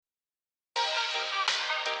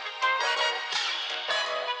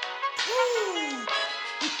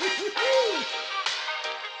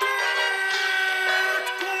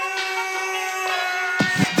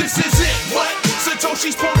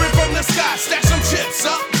Satoshi's pouring from the sky, stash some chips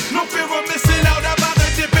up. No fear of missing out, about to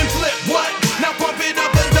dip and flip. What? Now pump it up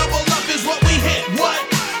and double up is what we hit. What?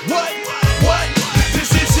 This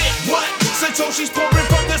is it. What? Satoshi's pouring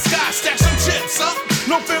from the sky, stash some chips up.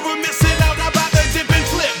 No fear of missing out, about to dip and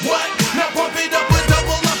flip. What? Now pump it up and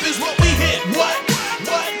double up is what we hit. What?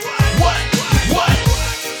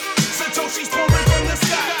 Satoshi's pouring from the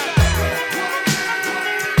sky.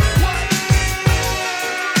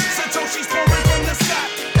 Satoshi's pouring from the sky.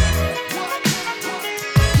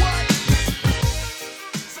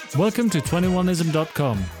 Welcome to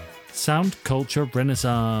 21ism.com, Sound Culture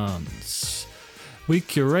Renaissance. We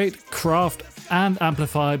curate, craft, and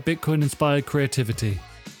amplify Bitcoin-inspired creativity.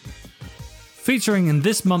 Featuring in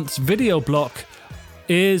this month's video block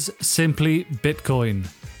is Simply Bitcoin.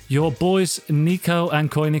 Your boys Nico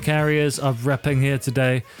and Coinicarius are repping here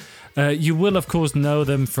today. You will, of course, know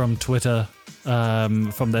them from Twitter,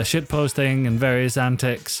 from their shitposting and various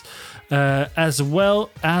antics, as well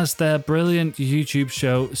as their brilliant YouTube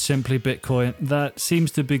show, Simply Bitcoin, that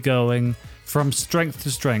seems to be going from strength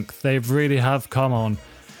to strength. They really have come on.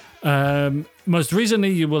 Most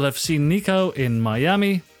recently, you will have seen Nico in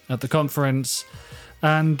Miami at the conference.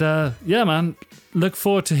 And yeah, man, look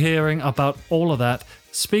forward to hearing about all of that.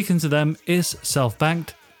 Speaking to them is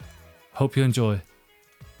Self-Banked. Hope you enjoy.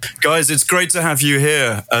 Guys, it's great to have you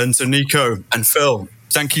here. And to Nico and Phil,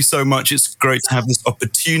 thank you so much. It's great to have this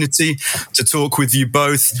opportunity to talk with you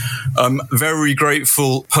both. I'm very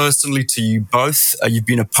grateful personally to you both. You've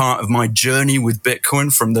been a part of my journey with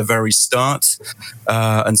Bitcoin from the very start.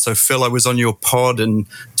 And so, Phil, I was on your pod in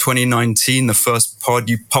 2019, the first pod.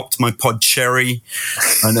 You popped my pod cherry.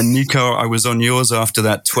 And then, Nico, I was on yours after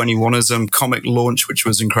that 21ism comic launch, which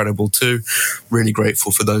was incredible too. Really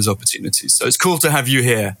grateful for those opportunities. So it's cool to have you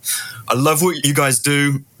here. I love what you guys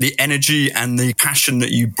do. The energy and the passion that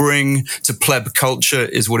you bring to pleb culture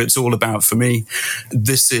is what it's all about for me.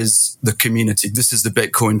 This is the community. This is the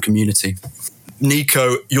Bitcoin community.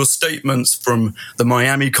 Nico, your statements from the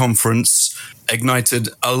Miami conference ignited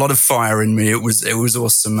a lot of fire in me. It was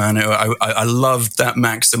awesome, man. I loved that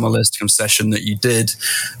maximalist session that you did.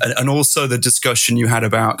 And also the discussion you had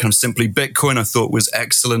about kind of Simply Bitcoin, I thought was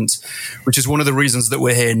excellent, which is one of the reasons that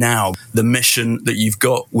we're here now. The mission that you've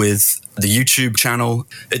got with the YouTube channel,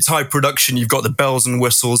 it's high production. You've got the bells and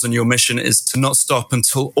whistles, and your mission is to not stop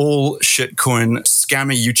until all shitcoin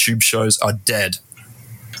scammy YouTube shows are dead.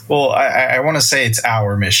 Well, I want to say it's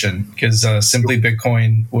our mission, because Simply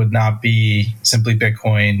Bitcoin would not be Simply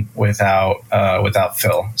Bitcoin without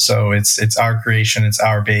Phil. So it's our creation, it's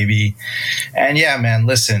our baby. And yeah, man,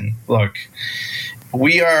 listen, look,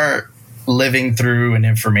 we are living through an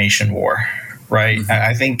information war, right? Mm-hmm.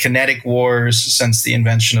 I think kinetic wars, since the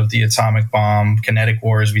invention of the atomic bomb, kinetic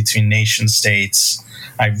wars between nation states,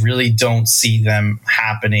 I really don't see them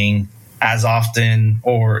happening as often,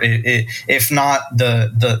 or if not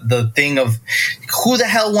the thing of who the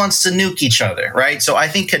hell wants to nuke each other, right? So I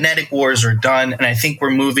think kinetic wars are done, and I think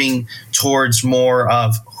we're moving towards more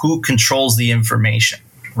of who controls the information,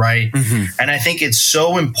 right? Mm-hmm. And I think it's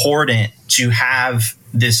so important to have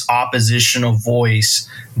this oppositional voice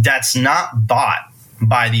that's not bought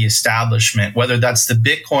by the establishment, whether that's the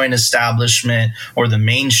Bitcoin establishment or the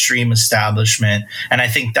mainstream establishment. And I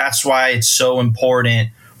think that's why it's so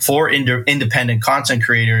important for independent content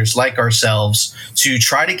creators like ourselves to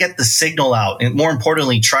try to get the signal out, and more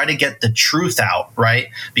importantly, try to get the truth out, right?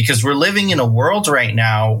 Because we're living in a world right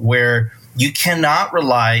now where you cannot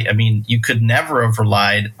rely, you could never have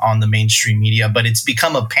relied on the mainstream media, but it's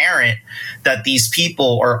become apparent that these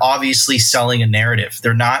people are obviously selling a narrative.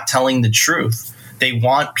 They're not telling the truth. They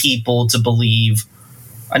want people to believe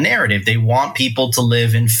a narrative. They want people to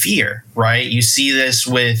live in fear, right? You see this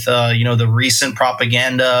with, the recent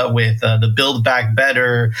propaganda with the Build Back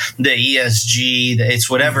Better, the ESG, it's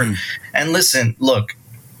whatever. Mm-hmm. And listen, look,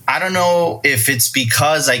 I don't know if it's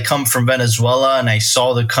because I come from Venezuela and I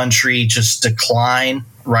saw the country just decline,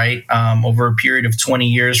 right, over a period of 20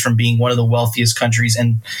 years from being one of the wealthiest countries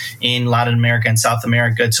in Latin America and South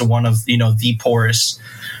America to one of, the poorest.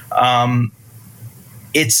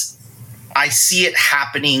 I see it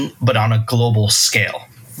happening, but on a global scale,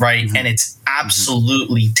 right? Mm-hmm. And it's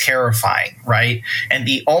absolutely terrifying, right? And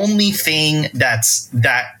the only thing that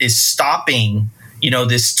is stopping,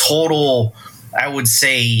 this total, I would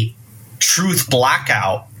say, truth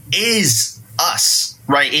blackout is us,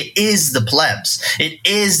 right? It is the plebs. It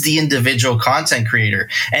is the individual content creator.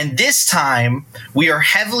 And this time, we are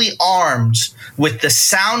heavily armed with the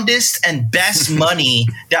soundest and best money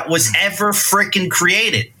that was ever freaking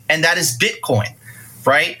created. And that is Bitcoin,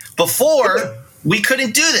 right? Before, we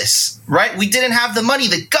couldn't do this, right? We didn't have the money.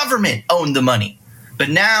 The government owned the money. but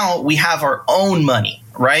now we have our own money,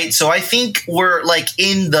 right? So I think we're like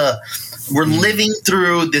we're living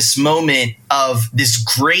through this moment of this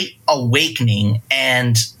great awakening,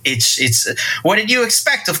 and it's what did you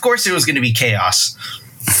expect? Of course it was going to be chaos.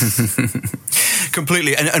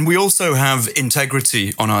 Completely. And we also have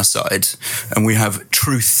integrity on our side, and we have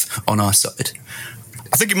truth on our side.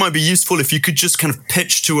 I think it might be useful if you could just kind of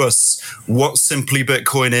pitch to us what Simply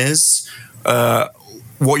Bitcoin is,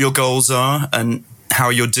 what your goals are, and how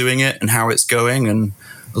you're doing it, and how it's going, and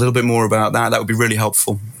a little bit more about that. That would be really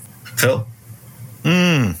helpful. Phil?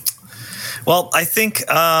 Well, I think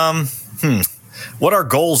what our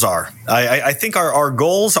goals are. I think our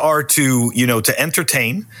goals are to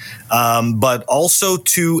entertain, but also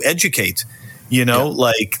to educate.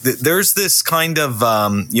 There's this kind of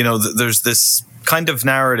there's this kind of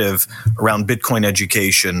narrative around Bitcoin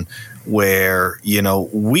education where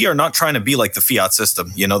we are not trying to be like the fiat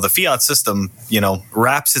system. The fiat system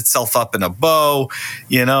wraps itself up in a bow.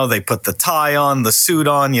 They put the tie on, the suit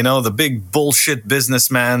on, the big bullshit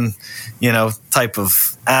businessman type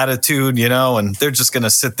of attitude, and they're just going to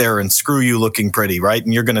sit there and screw you looking pretty, right?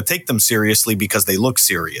 And you're going to take them seriously because they look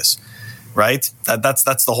serious. Right.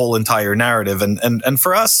 That's the whole entire narrative. And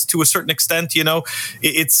for us, to a certain extent,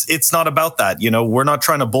 it's not about that. We're not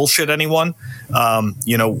trying to bullshit anyone.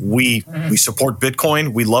 We support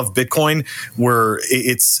Bitcoin. We love Bitcoin.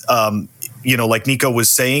 Like Nico was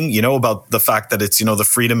saying, about the fact that it's, the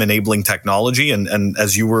freedom enabling technology. And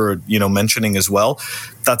as you were, mentioning as well,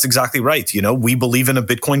 that's exactly right. We believe in a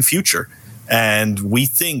Bitcoin future. And we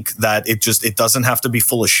think that it doesn't have to be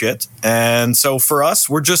full of shit. And so for us,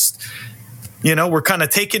 we're just, we're kind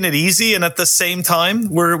of taking it easy. And at the same time,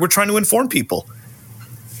 we're trying to inform people.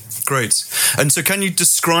 Great. And so can you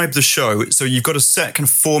describe the show? So you've got a set kind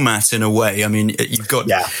of format in a way. I mean, you've got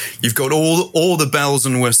all the bells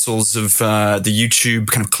and whistles of the YouTube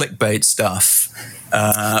kind of clickbait stuff,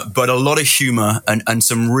 but a lot of humor and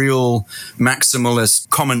some real maximalist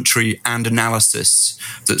commentary and analysis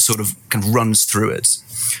that sort of kind of runs through it.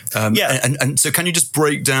 And so can you just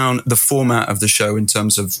break down the format of the show in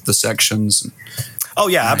terms of the sections? Oh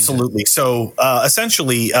yeah, absolutely. So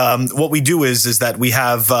essentially, what we do is that we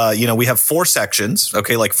have we have 4 sections,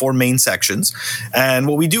 okay, like 4 main sections, and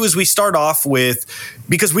what we do is we start off with,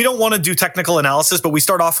 because we don't want to do technical analysis, but we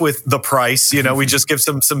start off with the price. We just give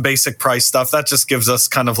some basic price stuff that just gives us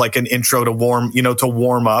kind of like an intro to warm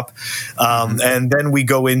up, and then we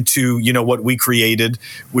go into what we created,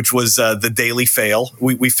 which was the daily fail.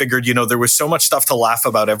 We figured there was so much stuff to laugh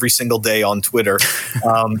about every single day on Twitter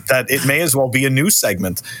that it may as well be a news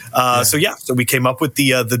segment. So we came up with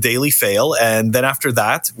the daily fail, and then after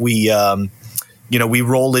that we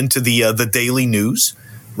roll into the daily news,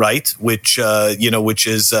 right? Which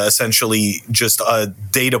is essentially just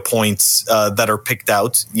data points that are picked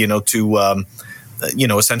out, to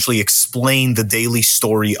essentially explain the daily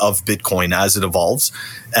story of Bitcoin as it evolves,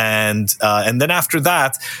 and then after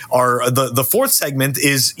that, the 4th segment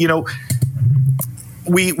is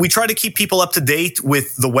We try to keep people up to date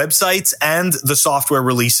with the websites and the software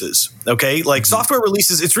releases. Okay, like software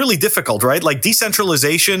releases, it's really difficult, right? Like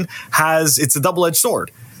decentralization it's a double-edged sword.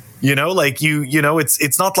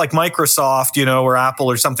 It's not like Microsoft, or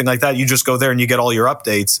Apple or something like that. You just go there and you get all your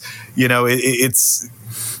updates. When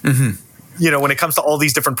it comes to all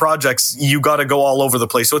these different projects, you got to go all over the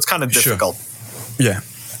place. So it's kind of difficult. Sure. Yeah,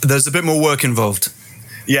 there's a bit more work involved.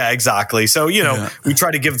 Yeah, exactly. So, we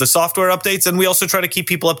try to give the software updates, and we also try to keep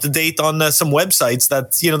people up to date on some websites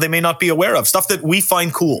that, they may not be aware of, stuff that we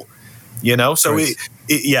find cool, So right.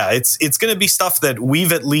 It's going to be stuff that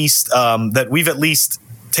we've at least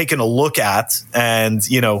taken a look at and,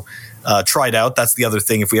 tried out. That's the other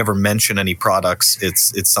thing. If we ever mention any products,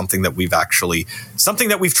 it's something that we've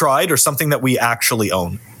tried or something that we actually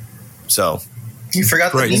own. So you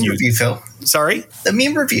forgot the meme review, Phil. Sorry? The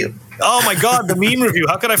meme review. Oh my God, the meme review.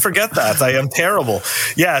 How could I forget that? I am terrible.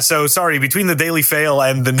 Yeah, so sorry, between the daily fail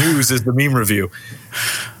and the news is the meme review.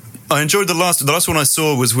 I enjoyed the last one I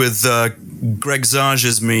saw was with Greg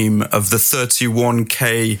Zage's meme of the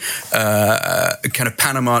 31K kind of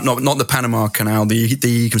Panama, not the Panama Canal,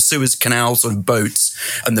 the Suez Canal sort of boats,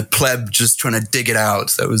 and the pleb just trying to dig it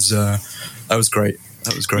out. That was great.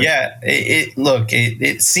 That was great. Yeah,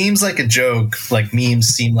 it seems like a joke, like memes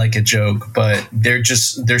seem like a joke, but they're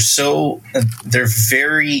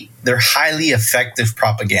highly effective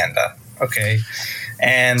propaganda. Okay.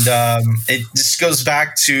 And it just goes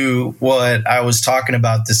back to what I was talking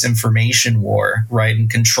about, this information war, right? And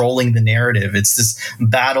controlling the narrative. It's this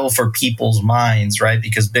battle for people's minds, right?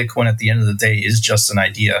 Because Bitcoin at the end of the day is just an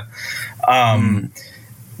idea.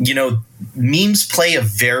 memes play a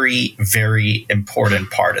very, very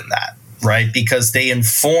important part in that, right? Because they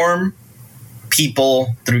inform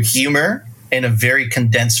people through humor in a very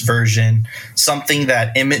condensed version, something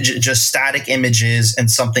that just static images,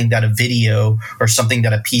 and something that a video or something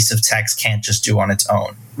that a piece of text can't just do on its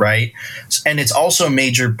own, right? And it's also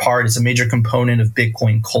it's a major component of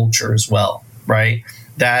Bitcoin culture as well, right?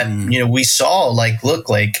 That, we saw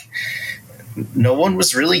no one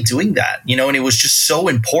was really doing that, and it was just so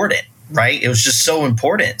important, right? It was just so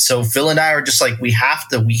important. So Phil and I are just like, we have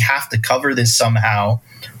to cover this somehow,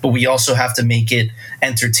 but we also have to make it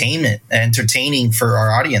entertaining for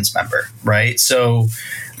our audience member, right? So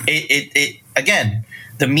it again,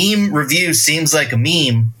 the meme review seems like a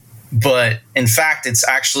meme, but in fact, it's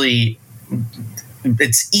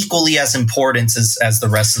equally as important as the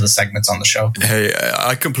rest of the segments on the show. Hey,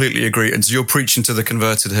 I completely agree. And so you're preaching to the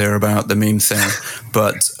converted here about the meme thing.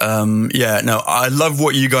 But I love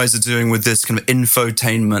what you guys are doing with this kind of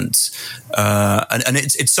infotainment. And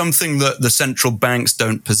it's something that the central banks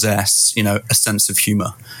don't possess, a sense of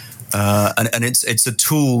humor. And it's a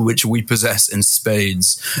tool which we possess in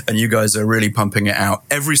spades. And you guys are really pumping it out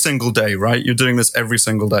every single day, right? You're doing this every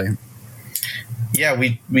single day. Yeah,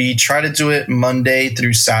 we try to do it Monday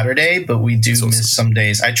through Saturday, but we do miss some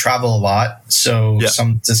days. I travel a lot, so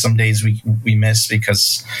some days we miss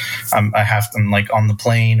because I have them on the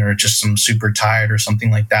plane, or just I'm super tired or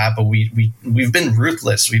something like that. But we've been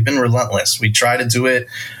ruthless. We've been relentless. We try to do it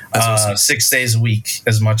 6 days a week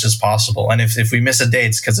as much as possible. And if we miss a day,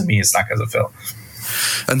 it's because of me. It's not because of Phil.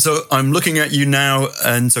 And so I'm looking at you now,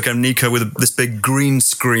 and so Nico, with this big green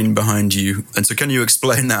screen behind you. And so can you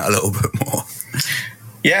explain that a little bit more?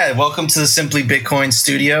 Yeah, welcome to the Simply Bitcoin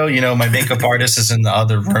studio. My makeup artist is in the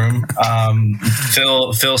other room.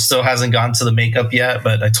 Phil still hasn't gotten to the makeup yet,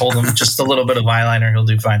 but I told him just a little bit of eyeliner, he'll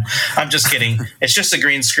do fine. I'm just kidding. It's just a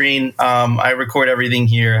green screen. I record everything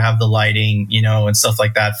here, have the lighting, and stuff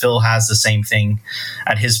like that. Phil has the same thing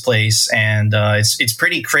at his place, and it's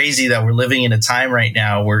pretty crazy that we're living in a time right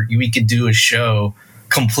now where we could do a show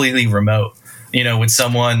completely remote. With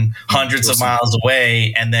someone hundreds of miles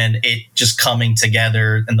away, and then it just coming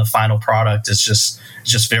together, and the final product is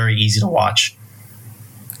just very easy to watch.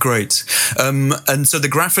 Great. And so the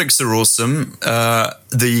graphics are awesome.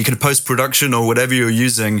 The kind of post-production or whatever you're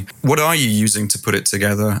using, what are you using to put it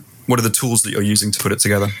together? What are the tools that you're using to put it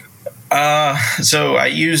together? So I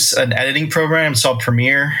use an editing program. It's called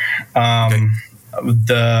Premiere. Okay.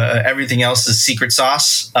 Everything else is secret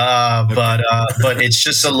sauce, but it's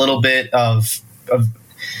just a little bit of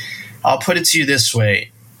I'll put it to you this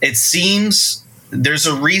way. It seems there's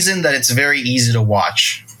a reason that it's very easy to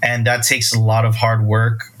watch, and that takes a lot of hard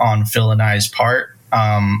work on Phil and I's part,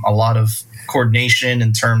 a lot of coordination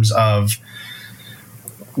in terms of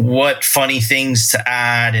what funny things to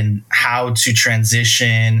add and how to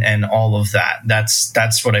transition and all of that.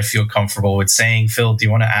 That's what I feel comfortable with saying. Phil, do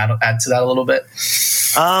you want to add to that a little bit?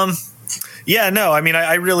 Yeah, no, I mean,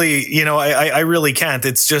 I really, I really can't.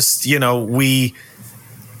 It's just, we,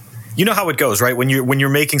 how it goes, right? When you're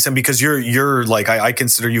making some, because you're like, I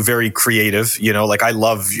consider you very creative, I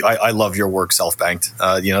love your work, Self-Banked.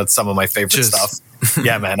 It's some of my favorite stuff.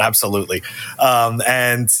 Yeah, man, absolutely.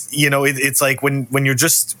 And it's like when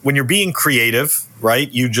you're being creative,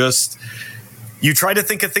 right? You try to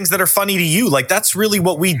think of things that are funny to you. Like, that's really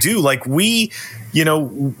what we do. Like, we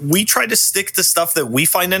try to stick to stuff that we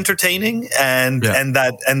find entertaining and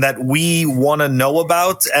that we want to know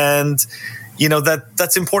about, and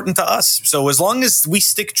that's important to us. So as long as we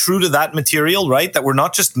stick true to that material, right, that we're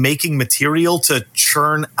not just making material to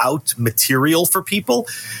churn out material for people,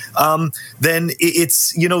 then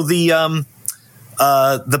it's the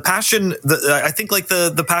passion. I think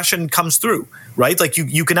the passion comes through, right? Like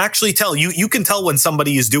you can actually tell. You can tell when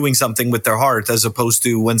somebody is doing something with their heart, as opposed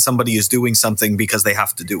to when somebody is doing something because they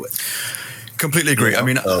have to do it. Completely agree. I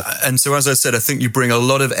mean, and so as I said, I think you bring a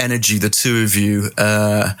lot of energy, the two of you,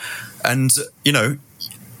 and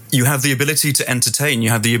you have the ability to entertain. You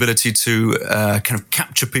have the ability to kind of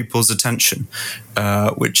capture people's attention,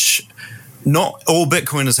 which not all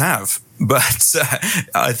Bitcoiners have. But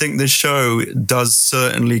I think this show does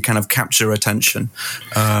certainly kind of capture attention.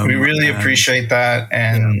 We really appreciate that,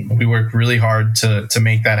 and we work really hard to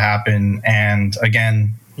make that happen. And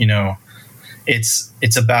again,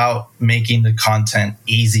 it's about making the content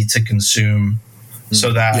easy to consume,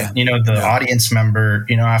 so that audience member,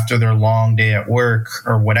 after their long day at work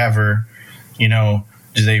or whatever,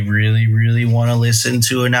 Do they really, really want to listen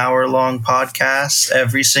to an hour-long podcast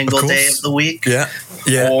every single day of the week? Yeah.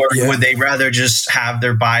 Or would they rather just have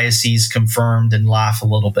their biases confirmed and laugh a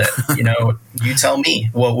little bit? You know, you tell me.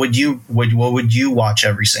 What would you watch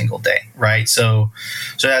every single day, right? So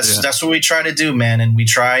that's what we try to do, man. And we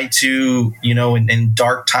try to, you know, in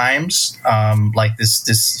dark times, like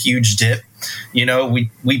this huge dip, you know,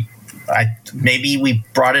 maybe we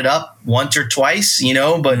brought it up once or twice, you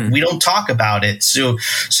know, but we don't talk about it. So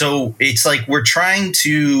it's like we're trying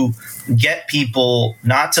to get people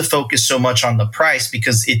not to focus so much on the price,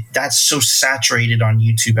 because that's so saturated on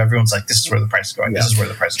YouTube. Everyone's like, this is where the price is going. This is where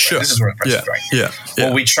the price is going. This is where the price is going.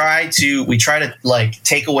 Well, we try to like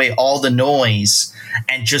take away all the noise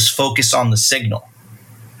and just focus on the signal.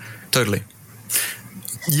 Totally.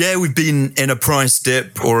 Yeah, we've been in a price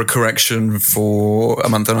dip or a correction for a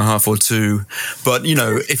month and a half or two. But, you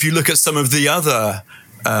know, if you look at some of the other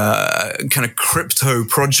kind of crypto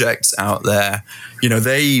projects out there, you know,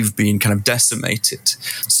 they've been kind of decimated.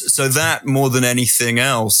 So that, more than anything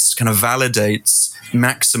else, kind of validates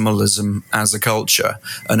maximalism as a culture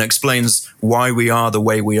and explains why we are the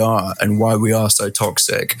way we are and why we are so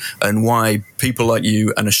toxic and why people like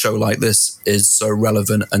you and a show like this is so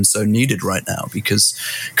relevant and so needed right now, because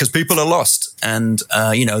people are lost and,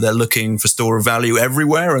 you know, they're looking for store of value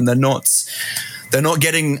everywhere and they're not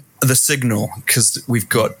getting the signal because we've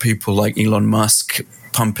got people like Elon Musk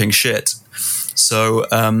pumping shit. So,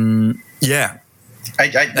 yeah.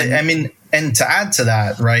 I mean, and to add to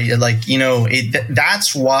that, right? Like, you know,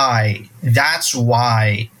 that's why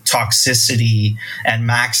toxicity and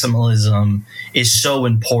maximalism is so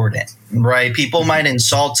important, right? People might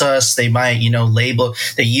insult us. They might, you know,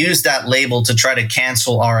 they use that label to try to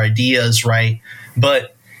cancel our ideas, right?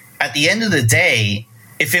 But at the end of the day,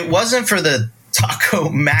 if it wasn't for the Taco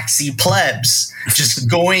Maxi plebs just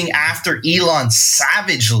going after Elon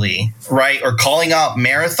savagely, right? Or calling out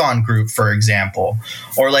Marathon Group, for example,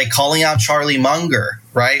 or like calling out Charlie Munger,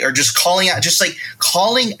 right? Or just calling out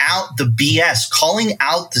the BS, calling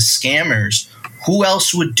out the scammers. Who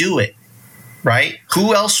else would do it, right?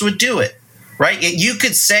 Who else would do it? Right? You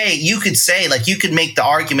could say, like, you could make the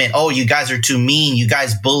argument, oh, you guys are too mean, you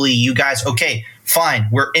guys bully, you guys, okay, fine,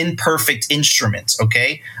 we're imperfect instruments,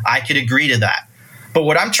 okay? I could agree to that. But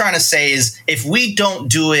what I'm trying to say is, if we don't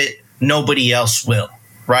do it, nobody else will,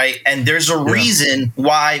 right? And there's a reason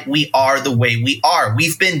why we are the way we are.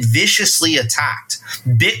 We've been viciously attacked.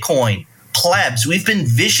 Bitcoin, plebs, we've been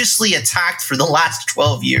viciously attacked for the last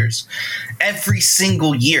 12 years. Every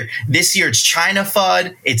single year. This year it's China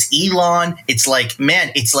FUD, it's Elon. It's like,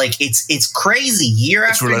 man, it's crazy. Year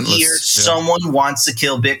after year, someone wants to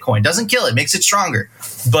kill Bitcoin. Doesn't kill it, makes it stronger.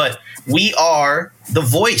 But we are the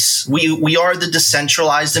voice. We are the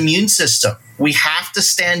decentralized immune system. We have to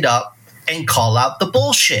stand up and call out the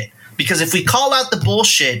bullshit. Because if we call out the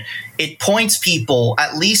bullshit, it points people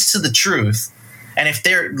at least to the truth. And if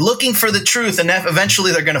they're looking for the truth, and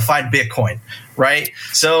eventually they're going to find Bitcoin, right?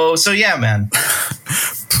 So yeah, man.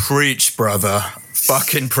 Preach, brother.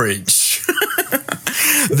 Fucking preach.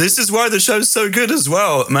 This is why the show's so good as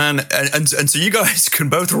well, man. And so you guys can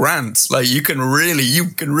both rant. Like, you can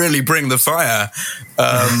really bring the fire.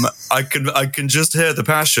 I can just hear the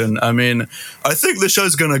passion. I mean, I think the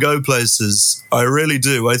show's going to go places. I really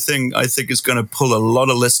do. I think it's going to pull a lot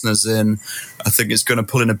of listeners in. I think it's going to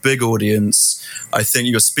pull in a big audience. I think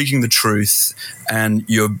you're speaking the truth and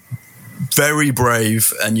you're very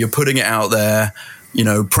brave and you're putting it out there, you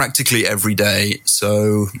know, practically every day.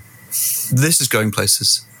 So this is going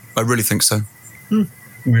places. I really think so.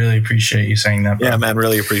 Really appreciate you saying that, bro. Yeah, man,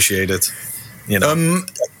 really appreciate it. You know,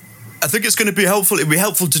 I think it's going to be helpful. It'd be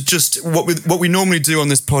helpful to just what we normally do on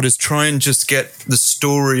this pod is try and just get the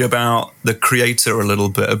story about the creator a little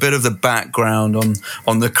bit, a bit of the background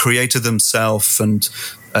on the creator themselves and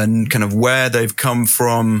kind of where they've come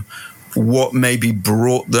from, what maybe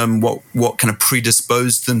brought them, what kind of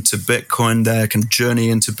predisposed them to Bitcoin, their kind of journey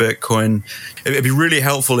into Bitcoin. It'd be really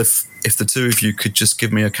helpful if the two of you could just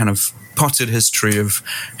give me a kind of potted history of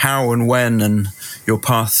how and when and your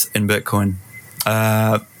path in Bitcoin.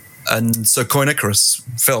 And so Coin Icarus,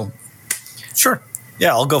 Phil. Sure.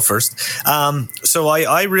 Yeah, I'll go first. So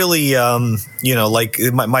I really, you know, like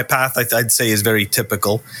my path, I'd say is very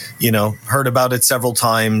typical. You know, heard about it several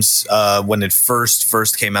times when it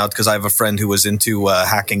first came out, because I have a friend who was into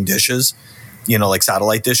hacking dishes, you know, like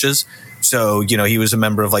satellite dishes. So, he was a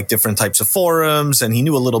member of like different types of forums, and he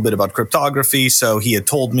knew a little bit about cryptography. So he had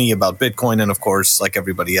told me about Bitcoin. And of course, like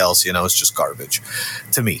everybody else, it's just garbage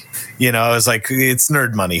to me. I was like, it's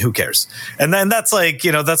nerd money. Who cares? And then that's like,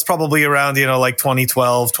 that's probably around, like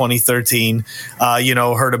 2012, 2013,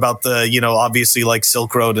 heard about the, obviously like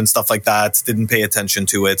Silk Road and stuff like that. Didn't pay attention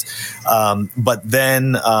to it. But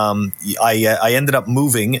then I ended up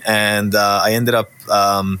moving, and I ended up,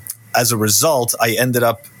 as a result, I ended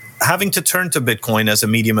up having to turn to Bitcoin as a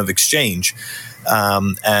medium of exchange.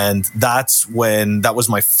 And that was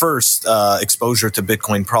my first exposure to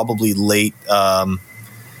Bitcoin, probably late.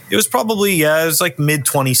 It was like mid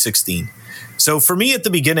 2016. So for me at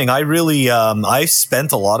the beginning, I really, I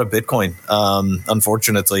spent a lot of Bitcoin.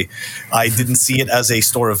 Unfortunately, I didn't see it as a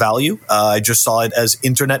store of value. I just saw it as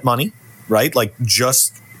internet money, right? Like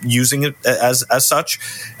just using it as such.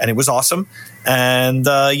 And it was awesome. And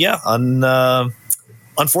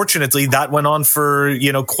unfortunately, that went on for,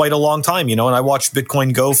 quite a long time, and I watched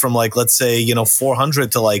Bitcoin go from like, let's say,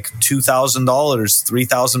 $400 to like $2,000,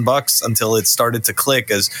 $3,000 until it started to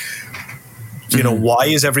click as, why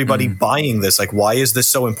is everybody buying this? Like, why is this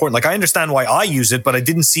so important? Like, I understand why I use it, but I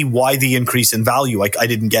didn't see why the increase in value. Like, I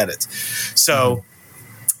didn't get it. So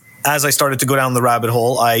as I started to go down the rabbit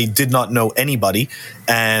hole, I did not know anybody,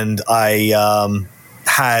 and I,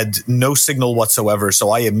 had no signal whatsoever. So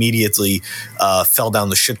I immediately fell down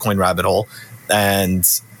the shitcoin rabbit hole and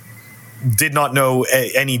did not know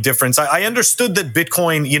any difference. I understood that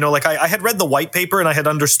Bitcoin, like I had read the white paper and I had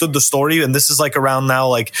understood the story. And this is like around now,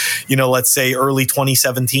 like, let's say early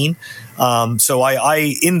 2017. So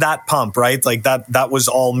I in that pump, right? Like that was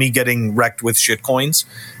all me getting wrecked with shitcoins.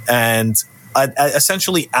 And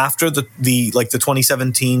essentially after the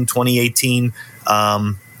 2017, 2018,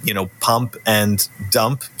 pump and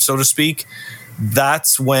dump, so to speak.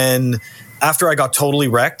 That's when, after I got totally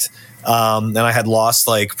wrecked, and I had lost,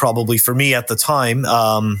 like, probably for me at the time,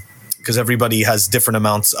 because everybody has different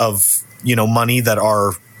amounts of, money that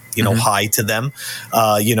are, high to them,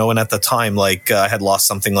 and at the time, like, I had lost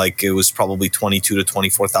something like, it was probably $22,000 to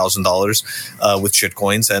 $24,000 with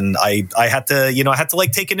shitcoins. And I had to,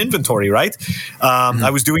 like take an inventory, right? I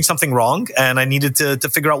was doing something wrong and I needed to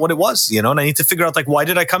figure out what it was, and I need to figure out, like, why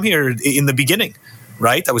did I come here in the beginning,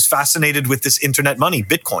 right? I was fascinated with this internet money,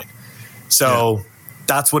 Bitcoin. So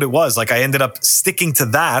that's what it was. Like, I ended up sticking to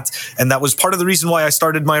that. And that was part of the reason why I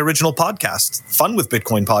started my original podcast, Fun with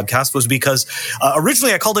Bitcoin podcast, was because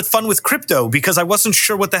originally I called it Fun with Crypto because I wasn't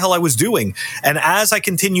sure what the hell I was doing. And as I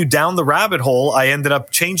continued down the rabbit hole, I ended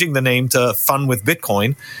up changing the name to Fun with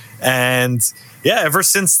Bitcoin. And ever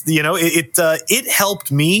since, it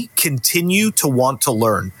helped me continue to want to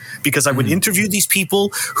learn, because I would interview these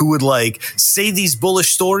people who would like say these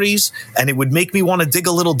bullish stories and it would make me want to dig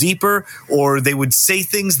a little deeper, or they would say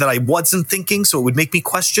things that I wasn't thinking. So it would make me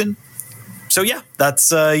question. So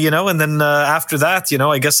that's, and then after that,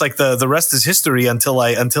 I guess like the rest is history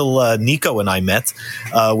until Nico and I met,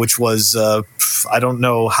 which was, I don't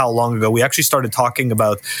know how long ago. We actually started talking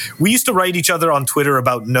we used to write each other on Twitter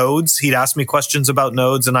about nodes. He'd ask me questions about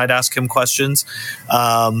nodes and I'd ask him questions.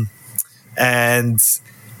 And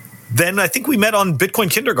then I think we met on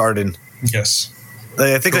Bitcoin Kindergarten. Yes.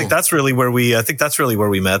 I think like that's really where we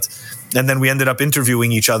met. And then we ended up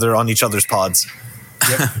interviewing each other on each other's pods.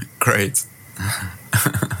 Yep. Great.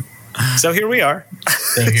 So here we are.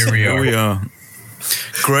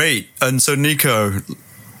 Great. And so, Nico,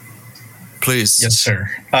 please. Yes, sir.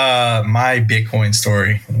 My Bitcoin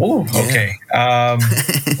story. Ooh, okay.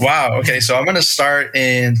 Wow. Okay. So I'm going to start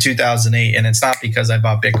in 2008, and it's not because I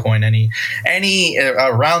bought Bitcoin any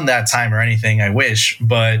around that time or anything. I wish,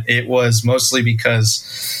 but it was mostly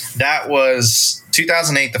because that was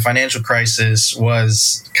 2008. The financial crisis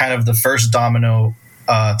was kind of the first domino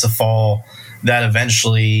to fall that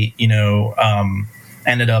eventually,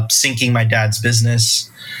 ended up sinking my dad's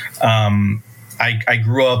business. I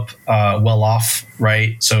grew up well off,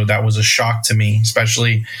 right? So that was a shock to me,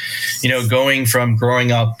 especially,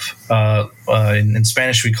 growing up in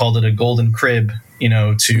Spanish, we called it a golden crib,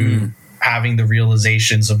 to having the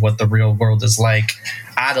realizations of what the real world is like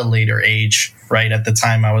at a later age, right? At the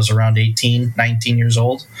time I was around 18, 19 years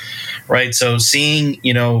old, right? So seeing,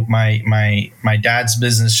 my dad's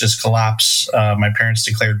business just collapse, my parents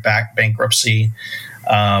declared bankruptcy.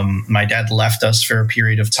 My dad left us for a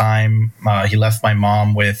period of time. He left my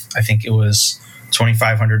mom with, I think it was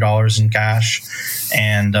 $2,500 in cash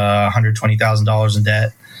and $120,000 in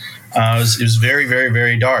debt. It was very, very,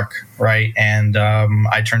 very dark, right? And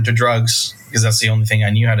I turned to drugs because that's the only thing I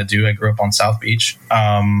knew how to do. I grew up on South Beach,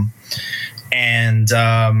 and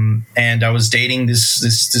I was dating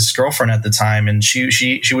this girlfriend at the time, and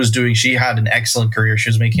she had an excellent career. She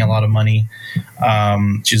was making a lot of money.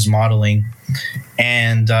 She was modeling,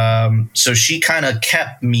 and so she kind of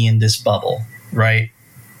kept me in this bubble, right?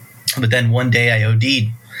 But then one day I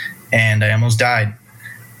OD'd, and I almost died.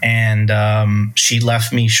 And she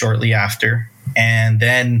left me shortly after. And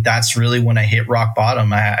then that's really when I hit rock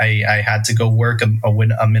bottom. I had to go work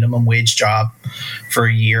a minimum wage job for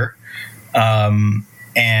a year. Man,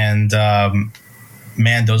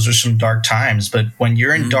 those are some dark times. But when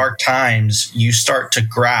you're in dark times, you start to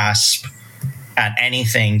grasp at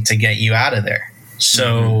anything to get you out of there.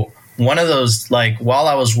 So one of those, like, while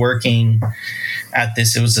I was working at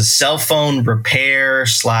this, it was a cell phone repair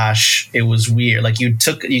 / it was weird. Like you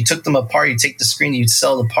took them apart, you take the screen, you'd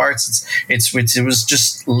sell the parts. It was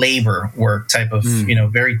just labor work type of,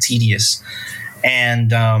 very tedious and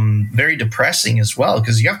very depressing as well.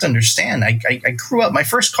 Because you have to understand, I grew up, my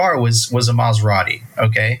first car was a Maserati.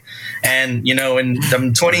 Okay. And, and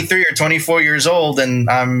I'm 23 or 24 years old and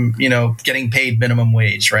I'm, getting paid minimum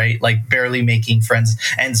wage, right? Like barely making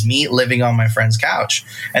ends meet, living on my friend's couch.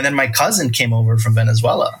 And then my cousin came over from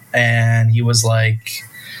Venezuela and he was like,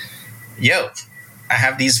 yo, I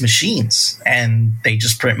have these machines and they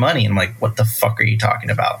just print money. And I'm like, what the fuck are you talking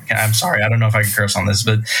about? I'm sorry, I don't know if I can curse on this,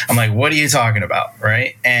 but I'm like, what are you talking about?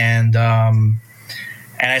 Right. And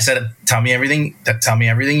I said, tell me everything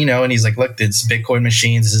you know. And he's like, look, it's Bitcoin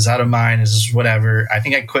machines. This is out of mine. This is whatever. I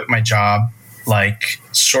think I quit my job like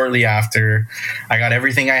shortly after. I got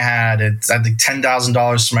everything I had. I had like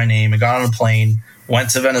 $10,000 to my name. I got on a plane,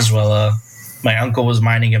 went to Venezuela. My uncle was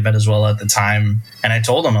mining in Venezuela at the time. And I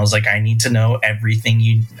told him, I was like, I need to know everything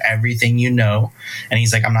you know. And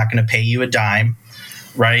he's like, I'm not going to pay you a dime.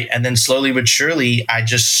 Right. And then slowly but surely, I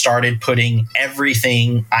just started putting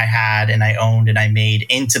everything I had and I owned and I made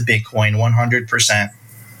into Bitcoin 100%.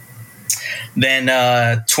 Then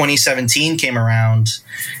 2017 came around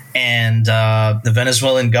and the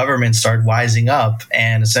Venezuelan government started wising up.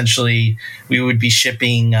 And essentially, we would be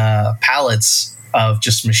shipping pallets of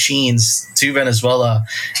just machines to Venezuela,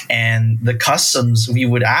 and the customs, we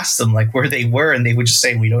would ask them like where they were and they would just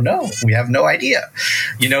say, we don't know, we have no idea,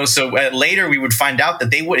 so later we would find out that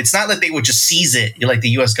it's not that they would just seize it like the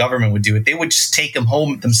US government would do it. They would just take them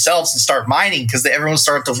home themselves and start mining because everyone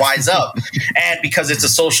started to wise up. And because it's a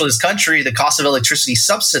socialist country, the cost of electricity is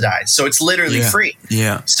subsidized, so it's literally free.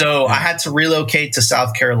 So I had to relocate to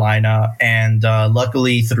South Carolina, and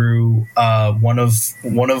luckily through one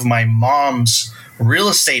of my mom's real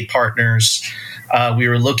estate partners, we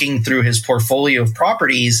were looking through his portfolio of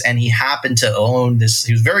properties, and he happened to own this.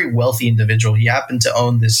 He was a very wealthy individual. He happened to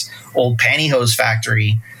own this old pantyhose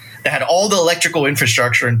factory that had all the electrical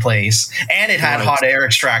infrastructure in place, and it had hot air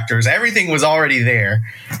extractors. Everything was already there,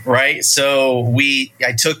 right? So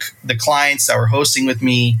I took the clients that were hosting with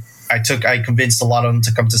me. I convinced a lot of them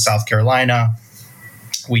to come to South Carolina.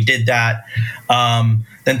 We did that.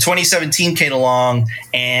 Then 2017 came along,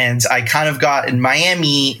 and I kind of got in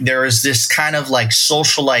Miami. There was this kind of like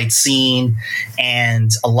socialite scene,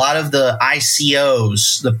 and a lot of the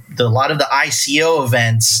ICOs, a lot of the ICO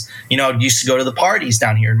events. I used to go to the parties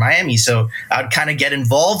down here in Miami, so I'd kind of get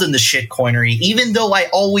involved in the shitcoinery, even though I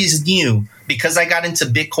always knew, because I got into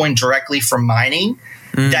Bitcoin directly from mining,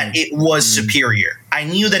 that it was superior. I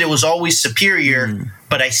knew that it was always superior,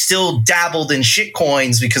 but I still dabbled in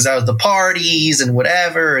shitcoins because I was the parties and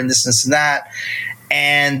whatever and this and that.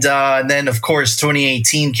 And then, of course,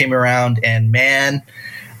 2018 came around, and man,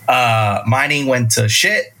 mining went to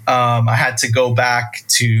shit. I had to go back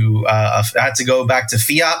to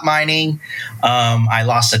fiat mining. I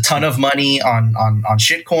lost a ton of money on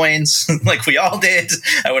shit coins, like we all did.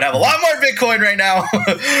 I would have a lot more Bitcoin right now.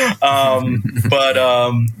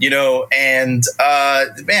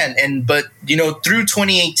 But through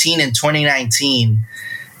 2018 and 2019,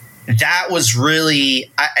 that was really,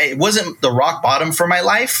 it wasn't the rock bottom for my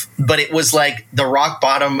life, but it was like the rock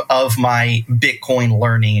bottom of my Bitcoin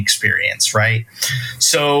learning experience, right?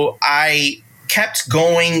 So I kept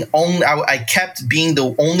going on. I kept being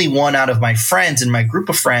the only one out of my friends and my group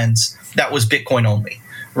of friends that was Bitcoin only,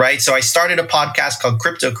 right? So I started a podcast called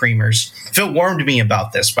Crypto Creamers. Phil warned me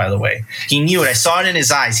about this, by the way. He knew it. I saw it in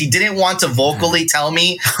his eyes. He didn't want to vocally tell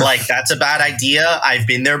me, like, that's a bad idea. I've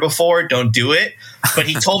been there before. Don't do it. But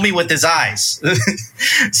he told me with his eyes.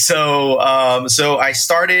 So I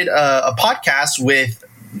started a podcast with,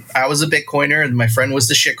 I was a Bitcoiner and my friend was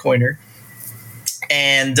the shitcoiner.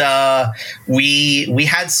 and we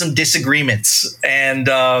had some disagreements, and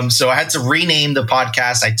so I had to rename the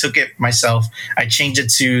podcast. I took it myself. I changed it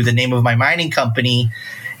to the name of my mining company,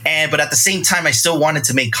 but at the same time, I still wanted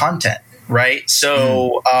to make content. Right.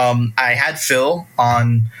 So I had Phil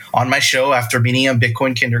on my show after meeting him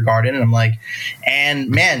Bitcoin Kindergarten. And I'm like, and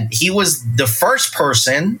man, he was the first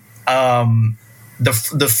person,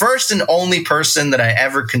 the first and only person that I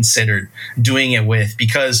ever considered doing it with,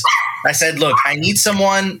 because I said, look, I need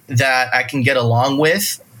someone that I can get along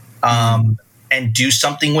with and do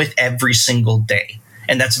something with every single day.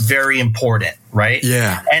 And that's very important, right?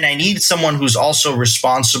 Yeah. And I need someone who's also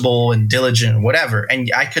responsible and diligent and whatever.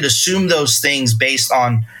 And I could assume those things based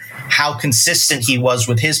on how consistent he was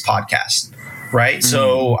with his podcast, right? Mm-hmm.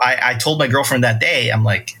 So I told my girlfriend that day, I'm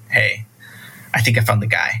like, hey, I think I found the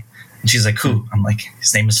guy. And she's like, who? I'm like,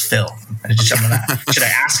 his name is Phil. Should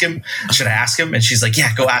I ask him? Should I ask him? And she's like,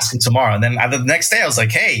 yeah, go ask him tomorrow. And then the next day I was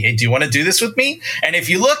like, hey, do you want to do this with me? And if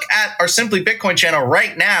you look at our Simply Bitcoin channel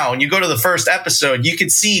right now and you go to the first episode, you can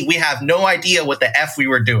see we have no idea what the F we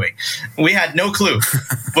were doing. We had no clue.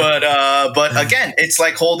 But again, it's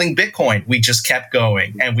like holding Bitcoin. We just kept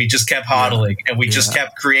going and we just kept hodling and we just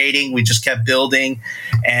kept creating. We just kept building.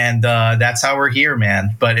 And that's how we're here,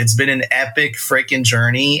 man. But it's been an epic freaking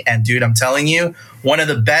journey. And dude, I'm telling you, one of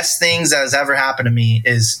the best things that has ever happened to me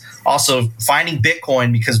is also finding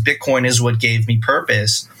Bitcoin, because Bitcoin is what gave me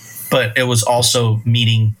purpose. But it was also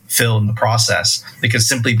meeting Phil in the process, because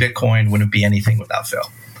Simply Bitcoin wouldn't be anything without Phil.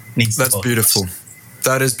 That's beautiful.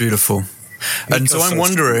 That is beautiful. And so I'm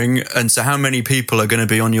wondering, and so how many people are going to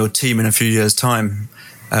be on your team in a few years' time,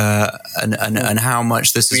 and how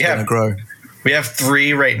much this is going to grow? We have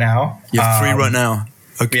 3 right now. You have 3 right now.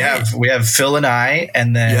 Okay. We have Phil and I,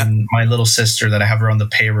 and then my little sister that I have her on the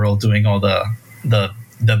payroll doing all the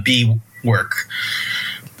B work.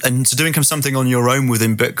 And so doing something on your own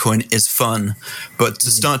within Bitcoin is fun, but to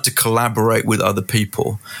start to collaborate with other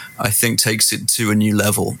people, I think takes it to a new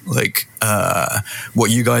level. Like what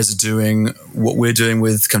you guys are doing, what we're doing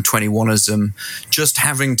with 21ism, just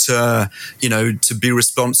having to, to be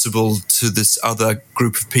responsible to this other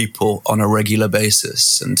group of people on a regular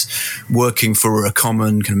basis and working for a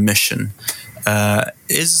common mission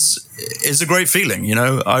is a great feeling.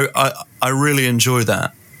 I really enjoy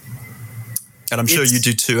that. And I'm sure you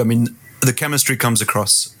do too. I mean, the chemistry comes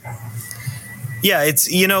across. Yeah, it's,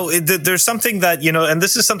 there's something that, and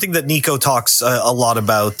this is something that Nico talks a lot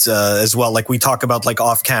about as well. Like we talk about like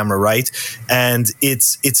off camera, right? And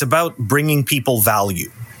it's about bringing people value,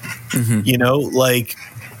 like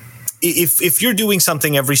if you're doing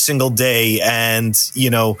something every single day and,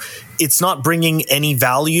 it's not bringing any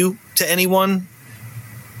value to anyone,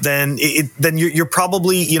 then you're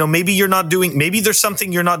probably, maybe you're not doing, maybe there's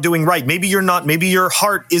something you're not doing right. Maybe your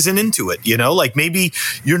heart isn't into it, like maybe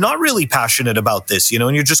you're not really passionate about this,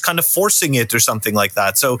 and you're just kind of forcing it or something like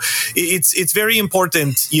that. So it's very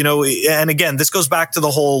important, and again, this goes back to the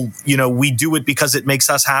whole, we do it because it makes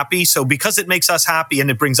us happy. So because it makes us happy and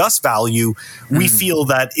it brings us value, we feel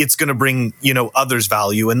that it's going to bring, others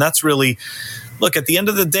value. And that's really, look, at the end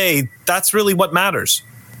of the day, that's really what matters.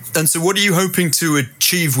 And so what are you hoping to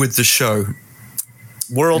achieve with the show?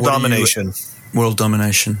 World domination. World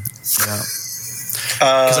domination.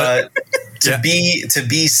 Yeah. To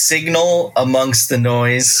be signal amongst the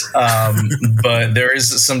noise, but there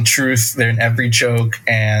is some truth there in every joke,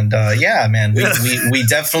 and man, we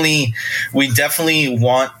definitely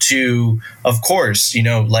want to, of course,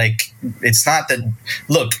 it's not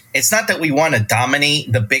that we want to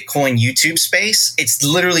dominate the Bitcoin YouTube space. It's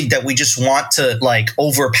literally that we just want to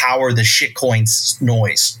overpower the shitcoins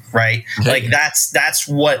noise, right? Like that's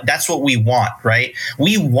what we want, right?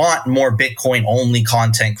 We want more Bitcoin only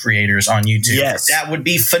content creators on YouTube. Yes. That would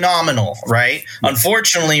be phenomenal, right?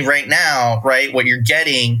 Unfortunately, right now, right, what you're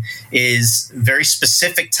getting is very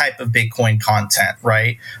specific type of Bitcoin content,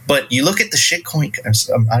 right? But you look at the shitcoin,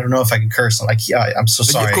 I don't know if I can curse. I'm so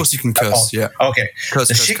sorry. Of course you can curse, yeah. Okay. Curse.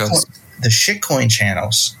 The shitcoin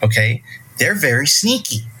channels, okay, they're very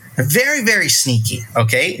sneaky. They're very, very sneaky,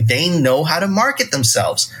 okay? They know how to market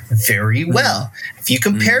themselves very well. If you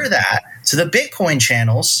compare that to the Bitcoin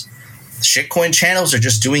channels, the shitcoin channels are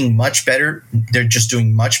just doing much better. They're just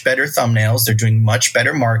doing much better thumbnails. They're doing much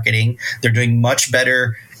better marketing. They're doing much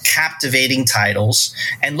better captivating titles.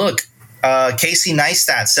 And look, Casey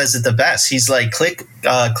Neistat says it the best. He's like,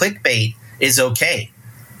 clickbait is okay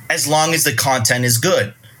as long as the content is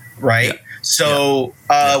good, right? Yeah. So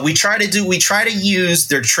we try to use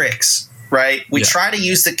their tricks, right? We try to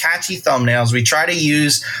use the catchy thumbnails. We try to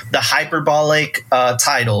use the hyperbolic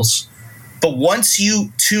titles. But once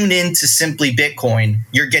you tune in to Simply Bitcoin,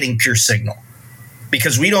 you're getting pure signal.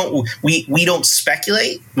 because we don't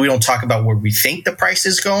speculate. We don't talk about where we think the price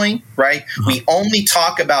is going, right? We only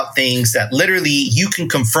talk about things that literally you can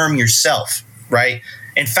confirm yourself, right?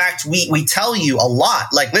 In fact, we tell you a lot,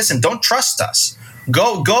 like, listen, don't trust us.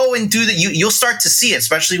 Go and do that. You'll start to see it,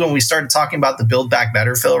 especially when we started talking about the Build Back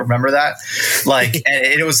Better, Phil. Remember that? Like, and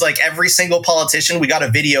it was like every single politician. We got a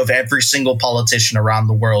video of every single politician around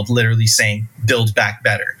the world literally saying Build Back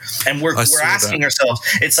Better. And we're asking ourselves,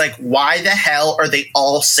 it's like, why the hell are they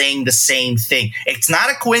all saying the same thing? It's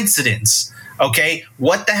not a coincidence. Okay.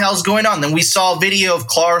 What the hell's going on? Then we saw a video of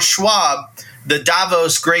Klaus Schwab, the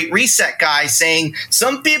Davos Great Reset guy, saying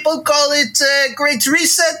some people call it Great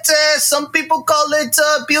Reset, some people call it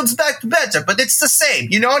Builds Back Better, but it's the same,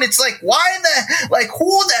 you know. And it's like, who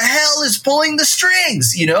the hell is pulling the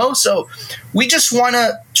strings, you know? So we just want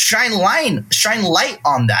to shine light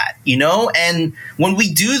on that, you know. And when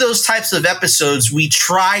we do those types of episodes, we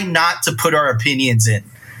try not to put our opinions in,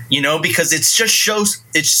 you know, because it's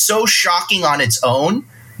so shocking on its own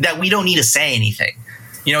that we don't need to say anything.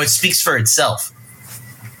 You know, it speaks for itself.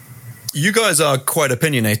 You guys are quite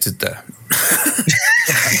opinionated there.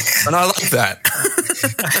 And I like that.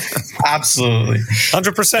 Absolutely.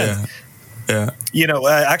 100%. Yeah. You know,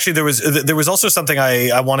 actually, there was also something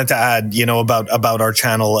I wanted to add, you know, about our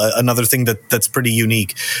channel. Another thing that's pretty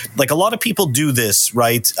unique. Like, a lot of people do this,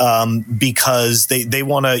 right? Because they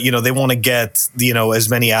want to get, you know, as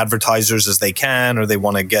many advertisers as they can, or they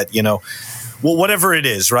want to get, you know, well, whatever it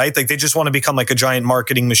is, right? Like, they just want to become like a giant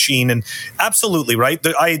marketing machine. And absolutely, right?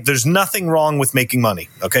 There's nothing wrong with making money,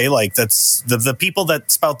 okay? Like, that's the people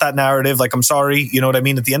that spout that narrative, like, I'm sorry, you know what I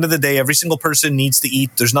mean? At the end of the day, every single person needs to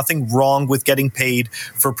eat. There's nothing wrong with getting paid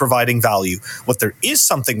for providing value. What there is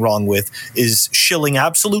something wrong with is shilling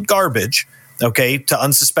absolute garbage, okay, to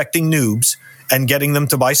unsuspecting noobs and getting them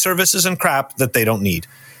to buy services and crap that they don't need.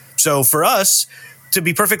 So for us, to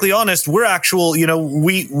be perfectly honest, we're actual, you know,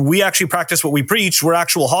 we actually practice what we preach. We're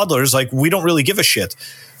actual hodlers. Like, we don't really give a shit.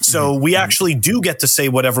 So we actually do get to say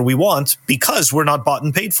whatever we want because we're not bought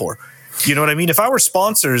and paid for. You know what I mean? If our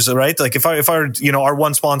sponsors, right? Like, if our, you know, our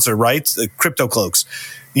one sponsor, right? Crypto Cloaks,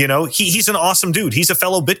 you know, he's an awesome dude. He's a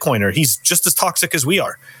fellow Bitcoiner. He's just as toxic as we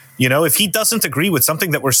are. You know, if he doesn't agree with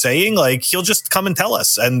something that we're saying, like, he'll just come and tell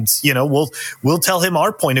us, and, you know, we'll tell him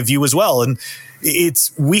our point of view as well. And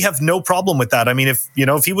we have no problem with that. I mean, if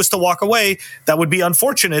he was to walk away, that would be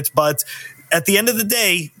unfortunate. But at the end of the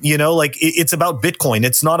day, you know, like, it's about Bitcoin.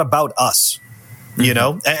 It's not about us, you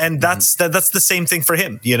know, and that's the same thing for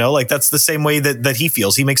him. You know, like, that's the same way that he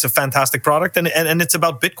feels. He makes a fantastic product, and it's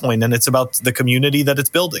about Bitcoin, and it's about the community that it's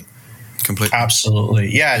building. Completely.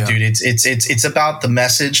 Absolutely. Yeah, dude. It's about the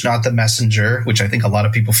message, not the messenger, which I think a lot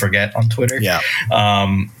of people forget on Twitter. Yeah.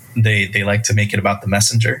 They like to make it about the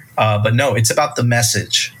messenger. But no, it's about the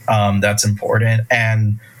message. That's important.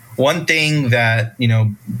 And one thing that, you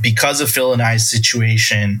know, because of Phil and I's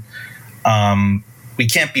situation, we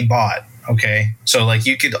can't be bought. Okay. So, like,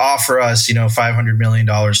 you could offer us, you know, $500 million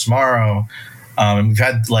tomorrow. And we've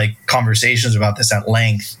had, like, conversations about this at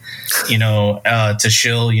length, you know, to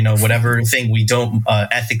shill, you know, whatever thing we don't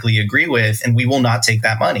ethically agree with, and we will not take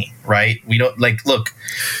that money, right? We don't, like, look.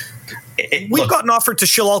 We've gotten offered to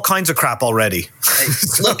shill all kinds of crap already.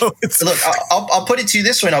 Look, I'll put it to you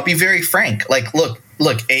this way, and I'll be very frank. Like, look,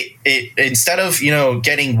 instead of, you know,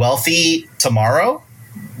 getting wealthy tomorrow,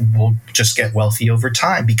 we'll just get wealthy over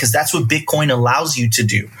time, because that's what Bitcoin allows you to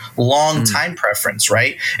do. Long time preference,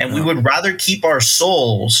 right? And we would rather keep our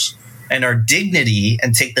souls and our dignity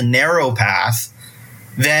and take the narrow path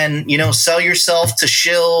than, you know, sell yourself to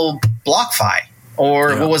shill BlockFi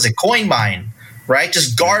or what was it, CoinMine, right?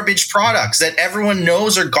 Just garbage products that everyone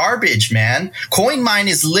knows are garbage, man. CoinMine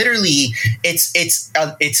is literally it's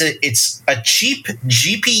a cheap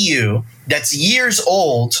GPU that's years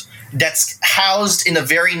old, that's housed in a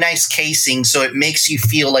very nice casing, so it makes you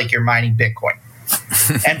feel like you're mining Bitcoin.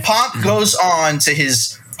 And Pomp goes on to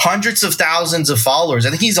his hundreds of thousands of followers. I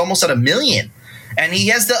think he's almost at 1 million. And he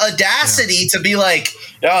has the audacity to be like,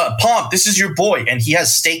 Pomp, this is your boy. And he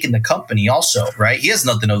has stake in the company also, right? He has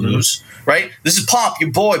nothing to lose, right? This is Pomp,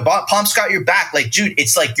 your boy. Pomp's got your back. Like, dude,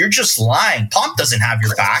 it's like, you're just lying. Pomp doesn't have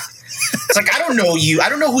your back. It's like, I don't know you. I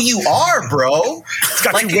don't know who you are, bro. It's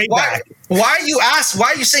got you way back. Why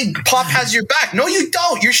are you saying Pomp has your back? No, you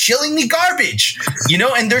don't. You're shilling me garbage. You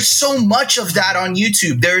know, and there's so much of that on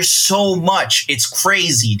YouTube. There's so much. It's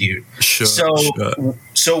crazy, dude.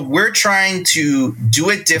 So we're trying to do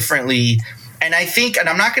it differently. And I think, and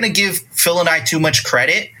I'm not going to give Phil and I too much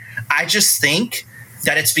credit. I just think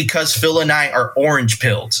that it's because Phil and I are orange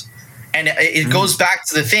pilled. And it goes back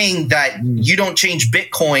to the thing that you don't change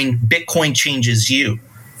Bitcoin, Bitcoin changes you.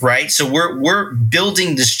 right? So we're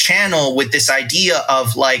building this channel with this idea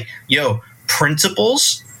of like, yo,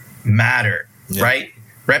 principles matter, right?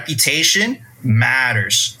 Reputation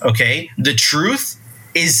matters. Okay, the truth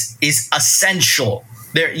is essential.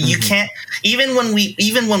 There, you can't even when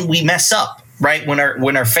we mess up, right? When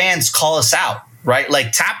our fans call us out, right?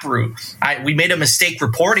 Like Taproot, we made a mistake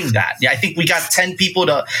reporting that. Yeah, I think we got 10 people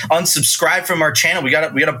to unsubscribe from our channel. We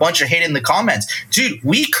got a bunch of hate in the comments, dude.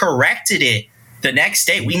 We corrected it the next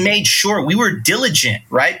day. We made sure we were diligent,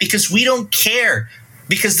 right? Because we don't care.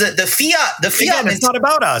 Because the fiat, it's not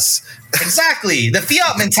about us. Exactly. The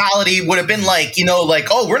fiat mentality would have been like,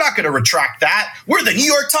 oh, we're not going to retract that. We're the New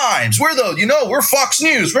York Times. We're we're Fox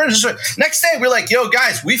News. Next day, we're like, yo,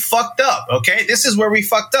 guys, we fucked up. Okay, this is where we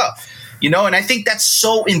fucked up. And I think that's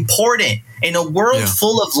so important in a world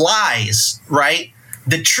full of lies. Right,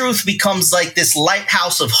 the truth becomes like this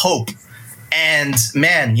lighthouse of hope. And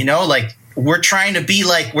man, we're trying to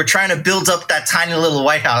build up that tiny little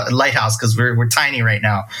lighthouse because we're tiny right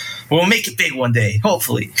now. We'll make it big one day,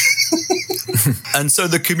 hopefully. And so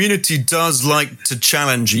the community does like to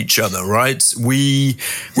challenge each other, right? We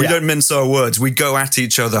don't mince our words. We go at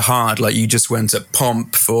each other hard. Like you just went at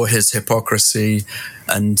Pomp for his hypocrisy,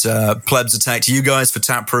 and Plebs attacked you guys for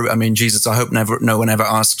Taproot. I mean, Jesus, I hope no one ever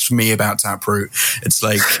asks me about Taproot. It's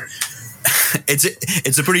like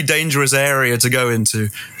it's a pretty dangerous area to go into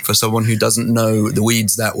for someone who doesn't know the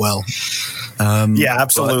weeds that well.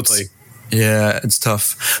 Absolutely. It's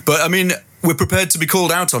tough. But I mean, we're prepared to be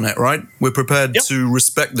called out on it, right? We're prepared to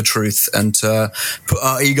respect the truth and to put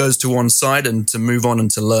our egos to one side and to move on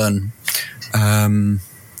and to learn.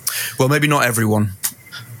 Well, maybe not everyone,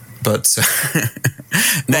 but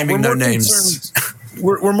naming no names.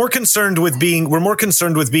 We're more concerned with being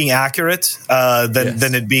accurate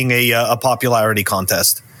than it being a popularity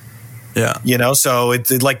contest. Yeah, so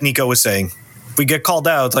it like Nico was saying, if we get called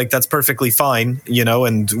out, like that's perfectly fine,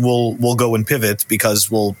 and we'll go and pivot because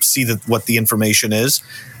we'll see what the information is,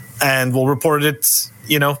 and we'll report it,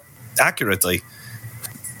 accurately.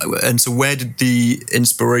 And so, where did the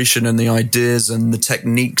inspiration and the ideas and the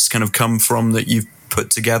techniques kind of come from that you've put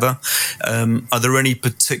together? Are there any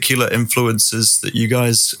particular influences that you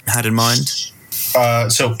guys had in mind?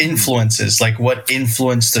 So influences, like what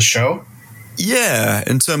influenced the show? Yeah,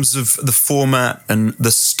 in terms of the format and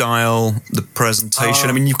the style, the presentation.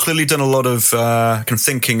 I mean, you've clearly done a lot of kind of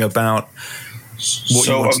thinking about what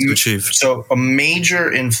you wanted to achieve. So a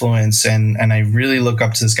major influence, and I really look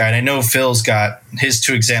up to this guy. And I know Phil's got his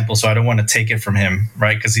 2 examples, so I don't want to take it from him,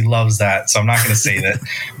 right? Because he loves that. So I'm not going to say that.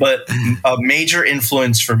 But a major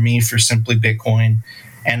influence for me for Simply Bitcoin.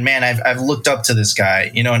 And man, I've looked up to this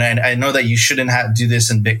guy, and I know that you shouldn't do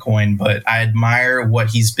this in Bitcoin, but I admire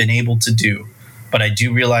what he's been able to do. But I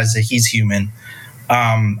do realize that he's human.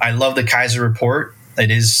 I love the Kaiser Report.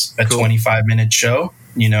 It is a 25-minute show,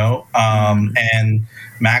 and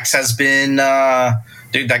Max has been,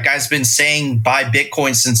 that guy's been saying buy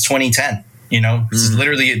Bitcoin since 2010. It's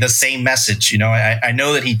literally the same message. I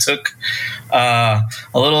know that he took a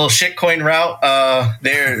little shitcoin route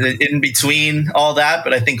there in between all that,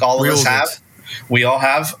 but I think all of us have. We all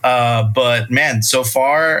have. But man, so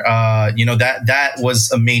far, that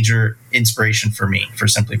was a major inspiration for me for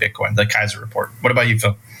Simply Bitcoin, the Kaiser Report. What about you,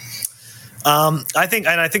 Phil? I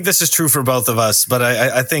think this is true for both of us, but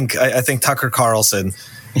I think Tucker Carlson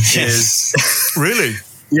is really,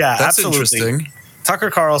 that's absolutely interesting.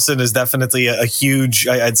 Tucker Carlson is definitely a huge,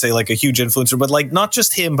 I'd say like a huge influencer, but like not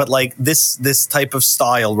just him, but like this type of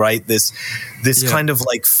style, right? This kind of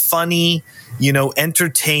like funny,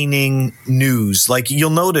 entertaining news. Like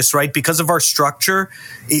you'll notice, right? Because of our structure,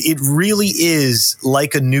 it really is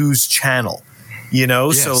like a news channel,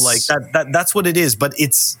 Yes. So like that's what it is, but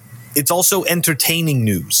it's also entertaining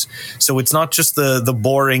news. So it's not just the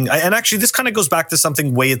boring. And actually, this kind of goes back to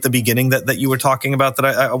something way at the beginning that you were talking about that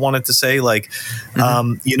I wanted to say. Like,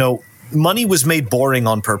 money was made boring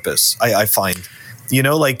on purpose, I find.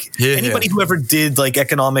 Anybody who ever did like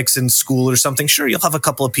economics in school or something, sure, you'll have a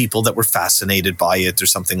couple of people that were fascinated by it or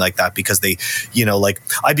something like that because they,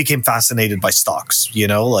 I became fascinated by stocks,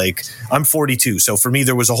 I'm 42. So for me,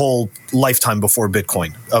 there was a whole lifetime before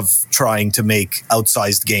Bitcoin of trying to make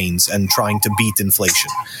outsized gains and trying to beat inflation,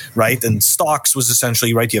 right? And stocks was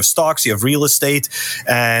essentially, right, you have stocks, you have real estate,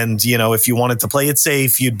 and, if you wanted to play it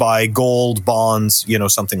safe, you'd buy gold, bonds,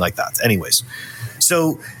 something like that. Anyways,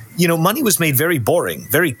 so money was made very boring,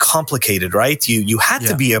 very complicated, right? You had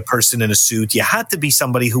to be a person in a suit. You had to be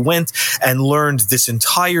somebody who went and learned this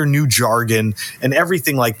entire new jargon and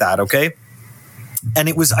everything like that, okay? And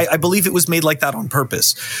it was, I believe it was made like that on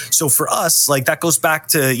purpose. So for us, like that goes back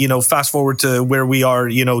to, fast forward to where we are,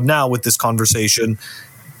 now with this conversation.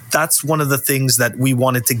 that's one of the things that we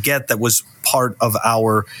wanted to get, that was part of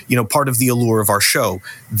our, part of the allure of our show,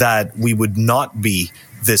 that we would not be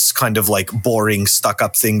this kind of like boring, stuck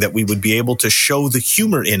up thing, that we would be able to show the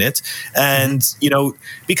humor in it. And,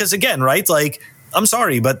 because again, right, like, I'm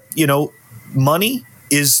sorry, but, money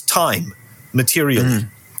is time materially.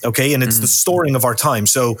 Okay. And it's the storing of our time.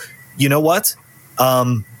 So you know what?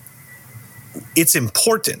 It's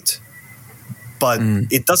important, but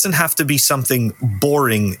it doesn't have to be something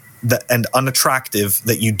boring and unattractive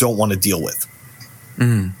that you don't want to deal with.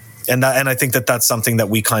 And I think that that's something that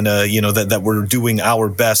we kind of, that we're doing our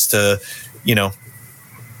best to, to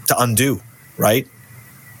undo, right?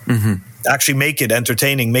 Actually make it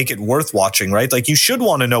entertaining, make it worth watching, right? Like, you should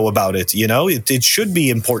want to know about it, it should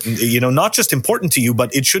be important, not just important to you,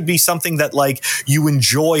 but it should be something that like you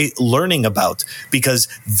enjoy learning about, because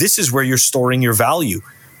this is where you're storing your value.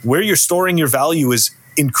 Where you're storing your value is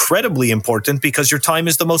incredibly important, because your time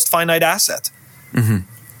is the most finite asset. And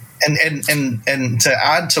to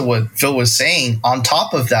add to what Phil was saying, on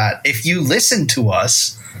top of that, if you listen to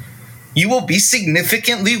us, you will be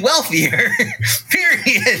significantly wealthier.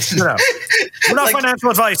 Period. No. We're not financial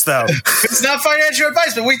advice, though. It's not financial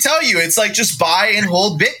advice, but we tell you, it's like, just buy and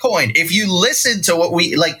hold Bitcoin. If you listen to what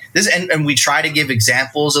we like this, and we try to give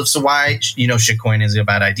examples of why shitcoin is a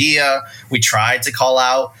bad idea. We try to call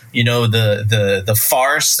out the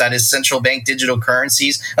farce that is central bank digital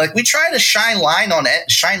currencies. Like, we try to shine light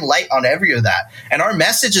on every of that. And our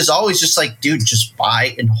message is always just like, dude, just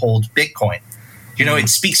buy and hold Bitcoin. It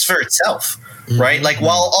speaks for itself, right? Like,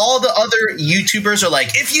 while all the other YouTubers are like,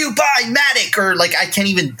 if you buy Matic, or like, I can't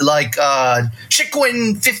even, like,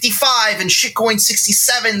 Shitcoin 55 and Shitcoin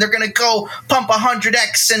 67, they're going to go pump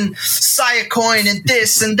 100x, and Siacoin and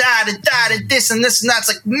this and that and that and this and this and that. It's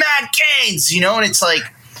like mad gains, and it's like,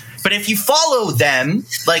 but if you follow them,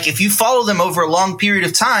 over a long period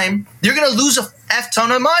of time, you're going to lose a F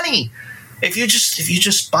ton of money. If you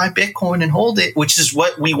just buy Bitcoin and hold it, which is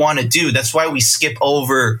what we want to do. That's why we skip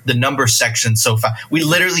over the number section so fast. We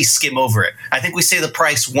literally skim over it. I think we say the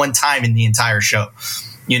price one time in the entire show.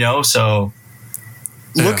 So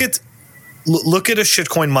look at a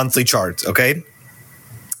shitcoin monthly chart. Okay,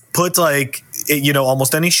 put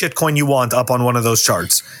almost any shitcoin you want up on one of those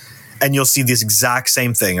charts, and you'll see this exact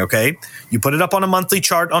same thing. Okay, you put it up on a monthly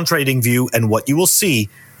chart on TradingView, and what you will see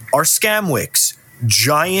are scam wicks.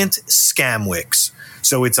 Giant scam wicks.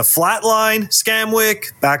 So it's a flat line, scam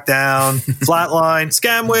wick, back down, flat line,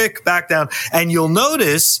 scam wick, back down. And you'll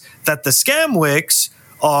notice that the scam wicks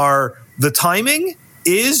are, the timing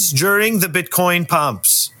is during the Bitcoin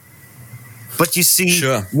pumps. But you see,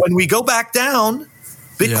 when we go back down,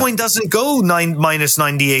 Bitcoin doesn't go minus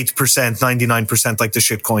 98%, 99% like the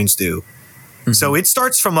shitcoins do. So it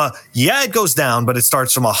starts from it goes down, but it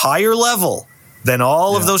starts from a higher level than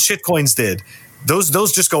all of those shitcoins did. Those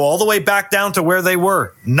just go all the way back down to where they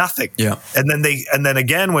were, nothing. Yeah. And then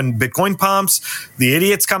again, when Bitcoin pumps, the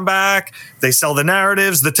idiots come back, they sell the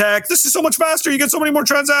narratives, the tech. This is so much faster. You get so many more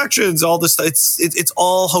transactions. All this, it's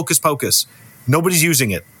all hocus pocus. Nobody's using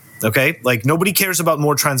it. Okay, like, nobody cares about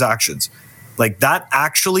more transactions. Like, that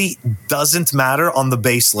actually doesn't matter on the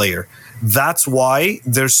base layer. That's why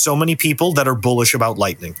there's so many people that are bullish about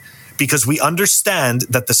Lightning. Because we understand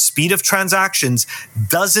that the speed of transactions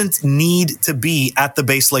doesn't need to be at the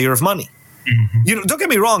base layer of money. Don't get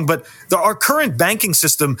me wrong, but our current banking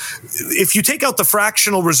system, if you take out the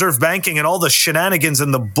fractional reserve banking and all the shenanigans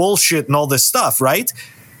and the bullshit and all this stuff, right?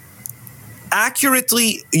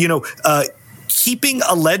 Accurately, keeping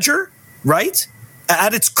a ledger, right,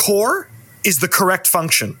 at its core is the correct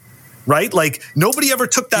function. Right? Like, nobody ever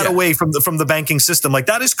took that away from the banking system. Like,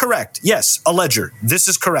 that is correct. Yes, a ledger. This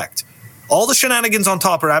is correct. All the shenanigans on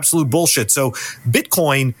top are absolute bullshit. So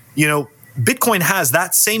Bitcoin, Bitcoin has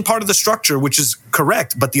that same part of the structure, which is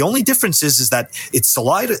correct. But the only difference is that it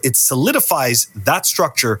solidifies that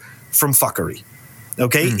structure from fuckery.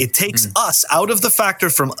 Okay? It takes us out of the factor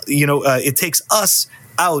from, it takes us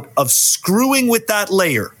out of screwing with that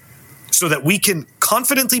layer so that we can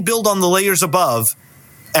confidently build on the layers above.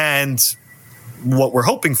 And what we're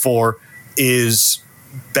hoping for is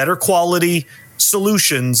better quality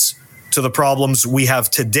solutions to the problems we have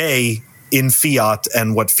today in fiat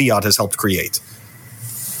and what fiat has helped create.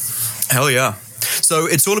 Hell yeah. So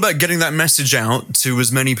it's all about getting that message out to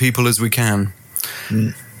as many people as we can.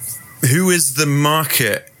 Who is the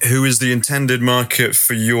market? Who is the intended market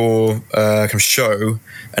for your show?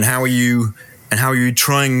 And how are you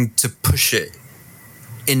trying to push it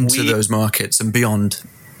into those markets and beyond?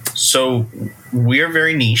 So we're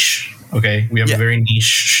very niche. Okay, we have a very niche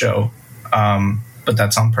show, but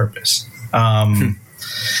that's on purpose.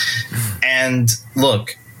 And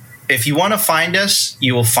look, if you want to find us,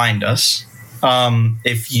 you will find us.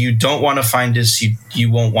 If you don't want to find us,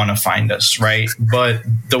 you won't want to find us, right? But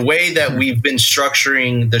the way that we've been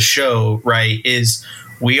structuring the show, right, is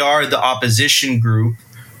we are the opposition group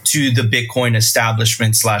to the Bitcoin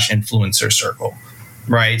establishment / influencer circle,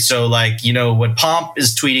 right? So like, you know, what Pomp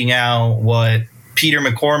is tweeting out, what Peter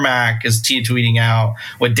McCormack is tweeting out,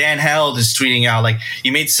 what Dan Held is tweeting out, like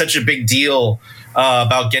you made such a big deal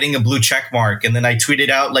about getting a blue check mark, and then I tweeted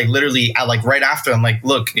out like literally like right after, I'm like,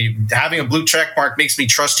 look, having a blue check mark makes me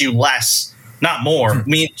trust you less, not more.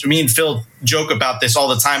 Me and Phil joke about this all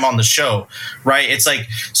the time on the show, right? It's like,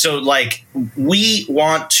 so like we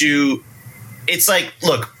want to, it's like,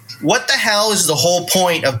 look, what the hell is the whole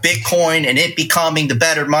point of Bitcoin and it becoming the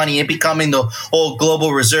better money, it becoming the whole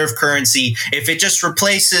global reserve currency, if it just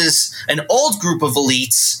replaces an old group of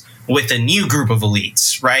elites with a new group of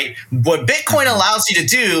elites, right? What Bitcoin allows you to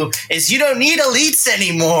do is you don't need elites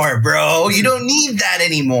anymore, bro. You don't need that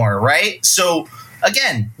anymore, right? So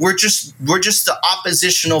again, we're just the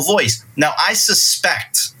oppositional voice. Now, I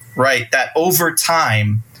suspect, right, that over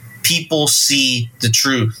time, people see the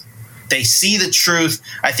truth. They see the truth.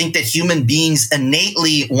 I think that human beings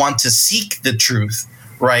innately want to seek the truth,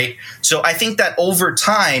 right? So I think that over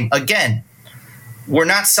time, again, we're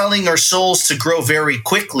not selling our souls to grow very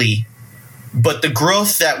quickly, but the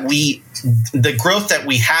growth that we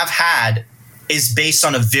have had is based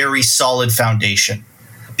on a very solid foundation.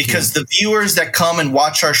 Because the viewers that come and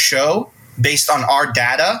watch our show based on our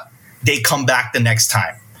data, they come back the next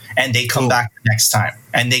time, and they come back the next time,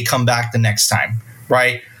 and they come back the next time,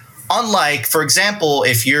 right? Unlike, for example,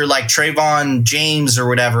 if you're like Trayvon James or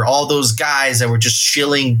whatever, all those guys that were just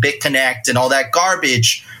shilling BitConnect and all that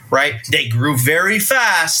garbage, right? They grew very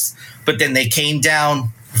fast, but then they came down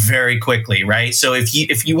very quickly, right? So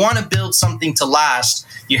if you want to build something to last,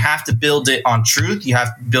 you have to build it on truth. You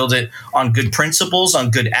have to build it on good principles, on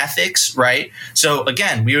good ethics, right? So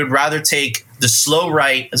again, we would rather take the slow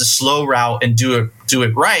route and do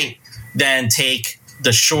it right than take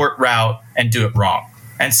the short route and do it wrong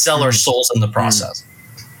and sell our souls in the process.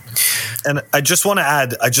 And I just want to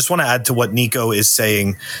add to what Nico is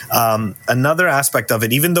saying. Another aspect of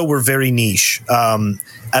it, even though we're very niche,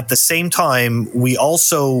 at the same time, we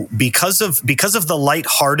also, because of the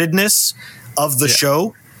lightheartedness of the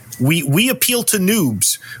show, we appeal to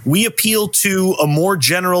noobs. We appeal to a more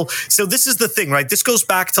general. So this is the thing, right? This goes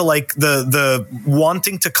back to like the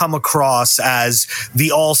wanting to come across as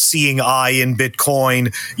the all-seeing eye in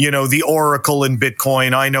Bitcoin, you know, the oracle in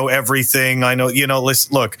Bitcoin. I know everything. I know, you know,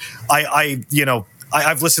 listen, look, I've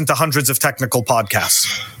listened to hundreds of technical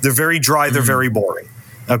podcasts. They're very dry. They're very boring.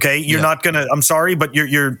 Okay. You're not going to, I'm sorry, but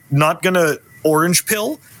you're not going to orange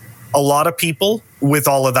pill a lot of people with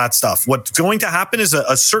all of that stuff. What's going to happen is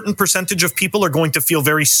a certain percentage of people are going to feel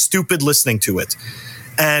very stupid listening to it.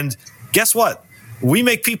 And guess what? We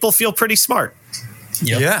make people feel pretty smart.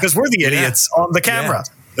 Because we're the idiots on the camera.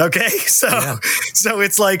 Okay. So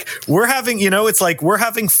it's like we're having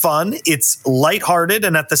fun. It's lighthearted.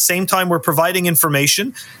 And at the same time, we're providing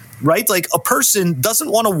information, right? Like a person doesn't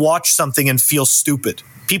want to watch something and feel stupid.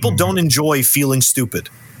 People don't enjoy feeling stupid.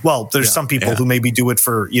 Well, there's some people who maybe do it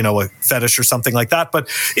for, you know, a fetish or something like that. But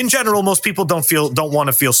in general, most people don't want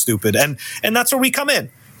to feel stupid. And that's where we come in,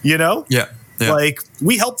 you know? Yeah. Like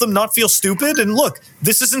we help them not feel stupid. And look,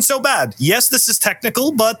 this isn't so bad. Yes, this is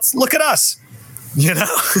technical, but look at us, you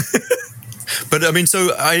know? But I mean,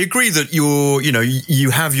 so I agree that you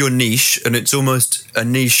have your niche, and it's almost a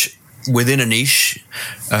niche within a niche.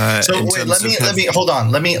 So wait, let me hold on.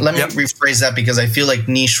 Let me rephrase that, because I feel like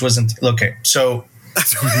niche wasn't okay. So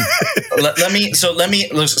let me describe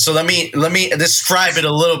it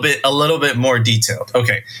a little bit more detailed.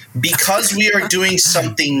 Okay, because we are doing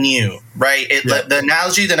something new, right? The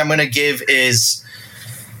analogy that I'm going to give is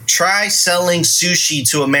try selling sushi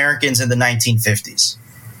to Americans in the 1950s.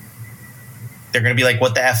 They're going to be like,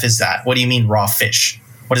 "What the f is that? What do you mean raw fish?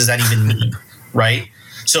 What does that even mean?" Right?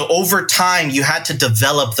 So over time, you had to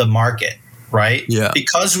develop the market, right? Yeah.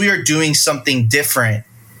 Because we are doing something different.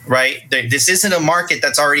 Right? This isn't a market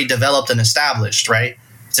that's already developed and established, right?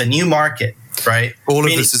 It's a new market, right? All of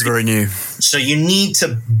this is very new. So you need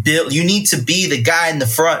to be the guy in the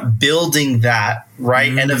front building that,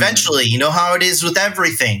 right? And eventually, you know how it is with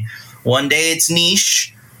everything. One day it's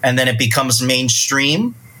niche, and then it becomes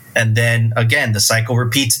mainstream. And then again, the cycle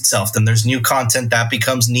repeats itself. Then there's new content that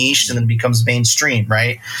becomes niche and then becomes mainstream,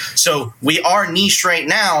 right? So we are niche right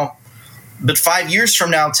now. But 5 years from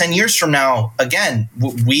now, 10 years from now, again,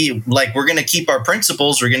 we're going to keep our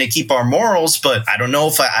principles, we're going to keep our morals, but I don't know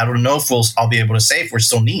if I'll be able to say if we're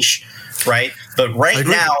still niche, right? But right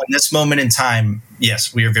now, in this moment in time,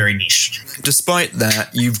 yes, we are very niche. Despite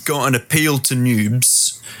that, you've got an appeal to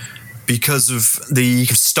noobs because of the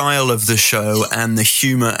style of the show and the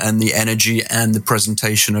humor and the energy and the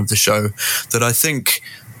presentation of the show that I think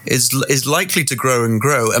is likely to grow and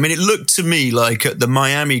grow. I mean, it looked to me like at the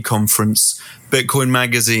Miami conference, Bitcoin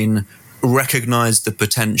Magazine recognized the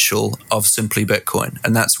potential of Simply Bitcoin,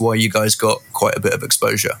 and that's why you guys got quite a bit of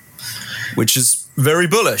exposure, which is very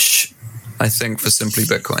bullish, I think, for Simply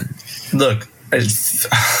Bitcoin. Look,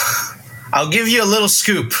 I'll give you a little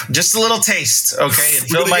scoop, just a little taste, okay? And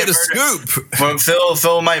Phil might get a scoop.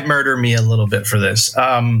 Phil might murder me a little bit for this.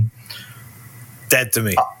 Dead to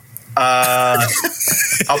me.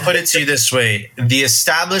 I'll put it to you this way: the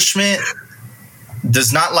establishment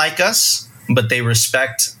does not like us, but they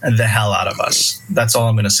respect the hell out of us. That's all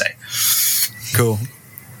I'm going to say. Cool.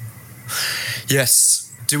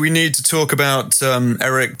 Yes. Do we need to talk about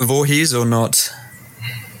Eric Voorhees or not?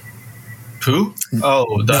 Who? Oh,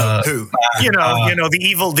 who? You know,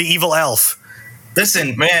 the evil elf.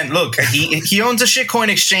 Listen, man, look, he owns a shitcoin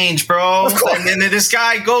exchange, bro. And then this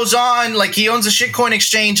guy goes on like he owns a shitcoin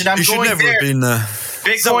exchange, and I'm you going should never there. have been there.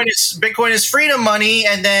 Bitcoin is freedom money,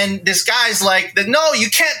 and then this guy's like, no, you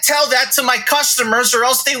can't tell that to my customers, or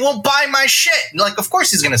else they won't buy my shit. Like, of course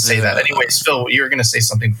he's going to say that. Anyways, Phil, you were going to say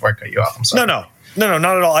something before I cut you off. I'm sorry. No,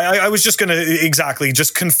 not at all. I was just going to exactly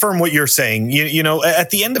just confirm what you're saying. You know, at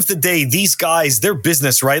the end of the day, these guys, their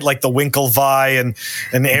business, right? Like the Winklevi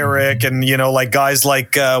and Eric and, you know, like guys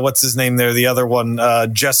like, what's his name there? The other one,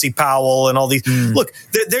 Jesse Powell and all these. Look,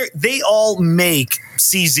 they all make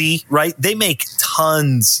CZ, right? They make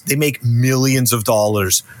tons. They make millions of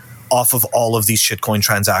dollars off of all of these shitcoin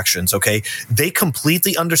transactions, okay? They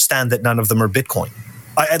completely understand that none of them are Bitcoin.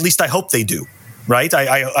 At least I hope they do. Right?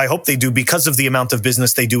 I hope they do because of the amount of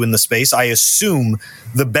business they do in the space. I assume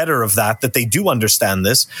the better of that they do understand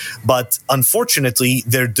this. But unfortunately,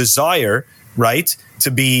 their desire, right, to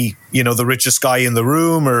be, you know, the richest guy in the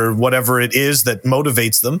room or whatever it is that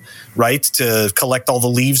motivates them, right, to collect all the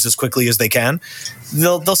leaves as quickly as they can,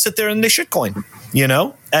 they'll sit there and they shitcoin, you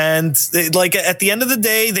know? And like at the end of the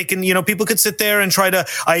day, they can, you know, people could sit there and try to,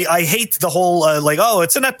 I hate the whole like, oh,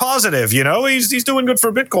 it's a net positive, you know, he's doing good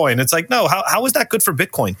for Bitcoin. It's like, no, how is that good for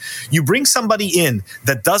Bitcoin? You bring somebody in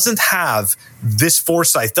that doesn't have this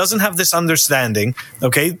foresight, doesn't have this understanding,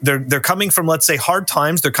 okay? They're coming from, let's say, hard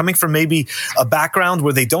times. They're coming from maybe a background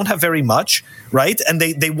where they don't have very much, right? And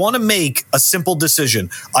they want to make a simple decision.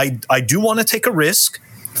 I do want to take a risk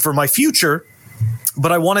for my future,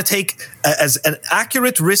 but I want to take as an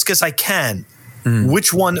accurate risk as I can.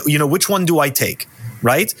 Which one do I take?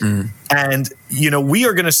 Right. And, you know, we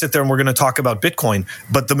are going to sit there and we're going to talk about Bitcoin,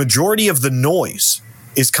 but the majority of the noise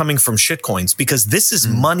is coming from shitcoins because this is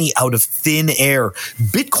money out of thin air.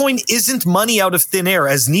 Bitcoin isn't money out of thin air.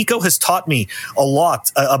 As Nico has taught me a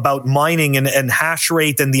lot about mining and hash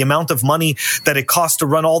rate and the amount of money that it costs to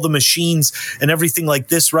run all the machines and everything like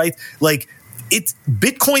this, right? Like,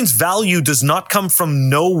 Bitcoin's value does not come from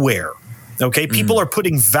nowhere. Okay, people are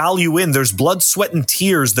putting value in. There's blood, sweat, and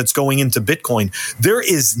tears that's going into Bitcoin. There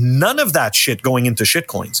is none of that shit going into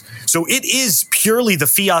shitcoins. So it is purely the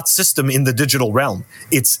fiat system in the digital realm.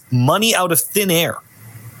 It's money out of thin air,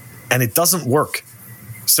 and it doesn't work.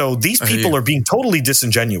 So these people are being totally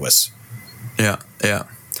disingenuous. Yeah.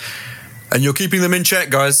 And you're keeping them in check,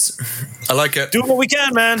 guys. I like it. Doing what we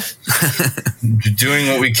can, man. Doing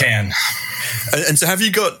what we can. And so have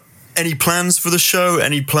you got any plans for the show?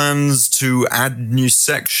 Any plans to add new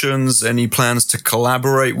sections? Any plans to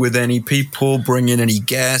collaborate with any people, bring in any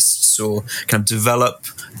guests, or kind of develop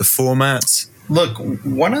the format? Look,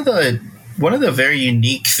 one of the very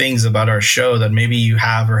unique things about our show that maybe you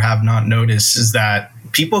have or have not noticed is that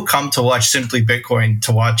people come to watch Simply Bitcoin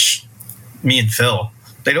to watch me and Phil.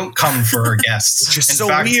 They don't come for our guests. Which is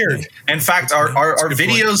weird. In fact, our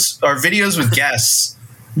videos with guests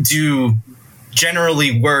do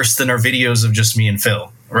generally worse than our videos of just me and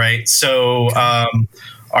Phil, right? So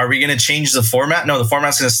are we going to change the format? No, the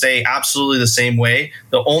format's going to stay absolutely the same way.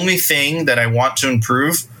 The only thing that I want to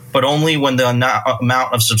improve, but only when the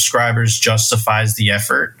amount of subscribers justifies the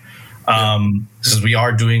effort, because we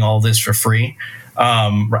are doing all this for free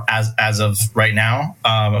as of right now.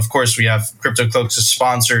 Of course, we have Crypto Cloaks as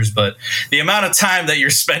sponsors, but the amount of time that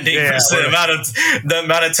you're spending versus the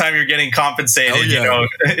amount of time you're getting compensated, you know,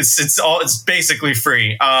 it's basically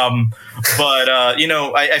free. But you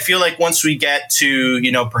know, I feel like once we get to,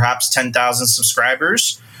 you know, perhaps 10,000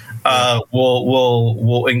 subscribers,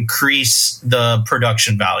 we'll increase the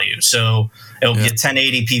production value. So it'll be a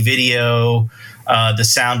 1080p video. The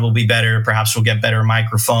sound will be better. Perhaps we'll get better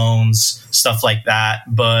microphones, stuff like that.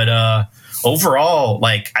 But overall,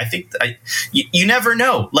 like, I think you never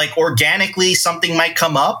know. Like, organically, something might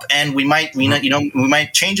come up, and we might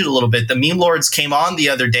change it a little bit. The Meme Lords came on the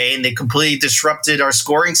other day, and they completely disrupted our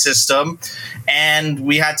scoring system, and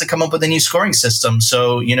we had to come up with a new scoring system.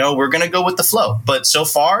 So, we're gonna go with the flow. But so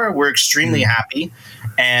far, we're extremely happy,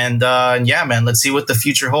 and yeah, man, let's see what the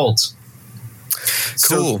future holds.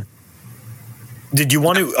 Cool. So, did you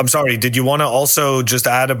want to also just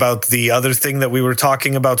add about the other thing that we were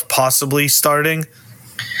talking about possibly starting?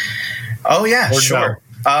 Oh yeah, or sure.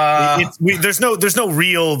 No? There's no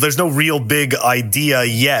real big idea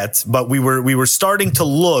yet, but we were starting to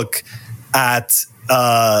look at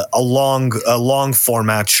a long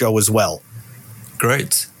format show as well.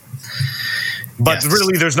 Great. Yes. But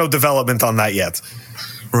really, there's no development on that yet.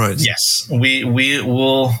 Right. Yes,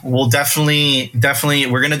 we'll definitely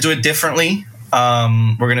we're gonna do it differently.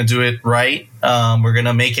 We're gonna do it right. We're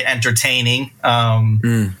gonna make it entertaining.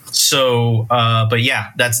 So, but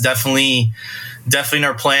yeah, that's definitely in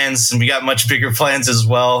our plans, and we got much bigger plans as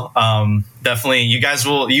well. Definitely, you guys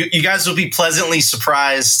will be pleasantly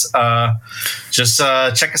surprised. Just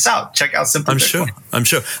check us out. Check out Simply Bitcoin. I'm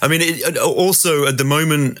sure. I mean, also at the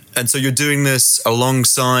moment, and so you're doing this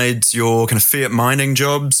alongside your kind of fiat mining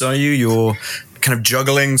jobs, are you? You're kind of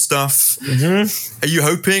juggling stuff. Are you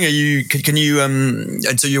hoping? Can you?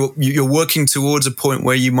 And so you're working towards a point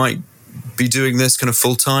where you might be doing this kind of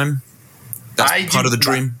full time. That's part of the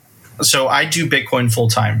dream. So I do Bitcoin full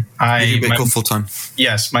time. Bitcoin full time.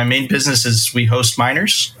 Yes, my main business is we host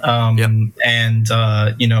miners, and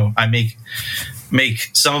I make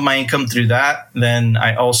some of my income through that. Then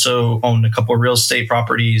I also own a couple of real estate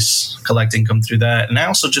properties, collect income through that. And I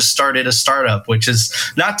also just started a startup, which is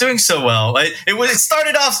not doing so well. It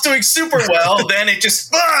started off doing super well, then it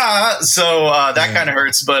just that kind of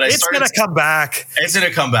hurts. But it's going to come back. It's going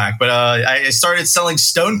to come back. But I started selling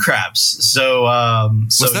stone crabs. So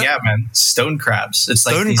yeah, man, stone crabs. It's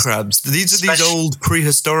like stone crabs. These are these old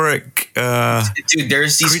prehistoric. Dude,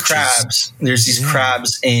 there's these creatures. crabs. There's these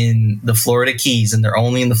crabs in the Florida Keys. And they're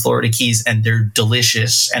only in the Florida Keys, and they're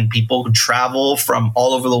delicious, and people travel from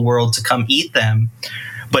all over the world to come eat them,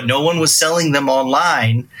 but no one was selling them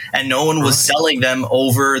online, and no one was selling them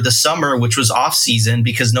over the summer, which was off season,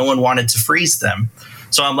 because no one wanted to freeze them.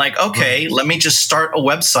 So I'm like, okay, let me just start a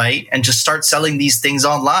website and just start selling these things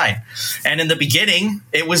online. And in the beginning,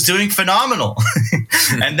 it was doing phenomenal.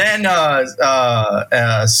 And then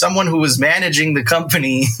someone who was managing the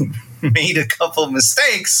company made a couple of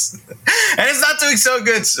mistakes, and it's not doing so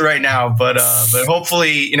good right now. But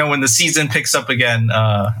hopefully, when the season picks up again,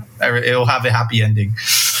 it'll have a happy ending.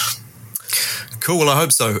 Cool. Well, I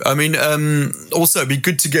hope so. I mean, also, it'd be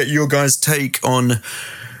good to get your guys' take on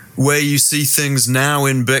where you see things now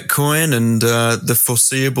in Bitcoin and the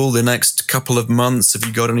foreseeable, the next couple of months. Have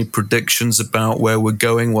you got any predictions about where we're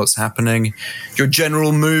going, what's happening, your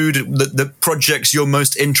general mood, the projects you're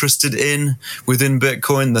most interested in within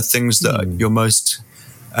Bitcoin, the things that you're most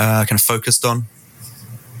kind of focused on?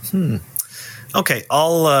 Okay,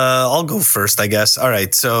 I'll go first, I guess. All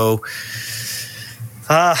right, so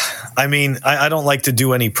I mean, I don't like to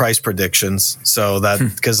do any price predictions, so that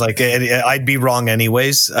because like I'd be wrong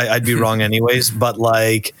anyways. I'd be wrong anyways. But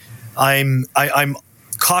like, I'm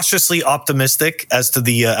cautiously optimistic as to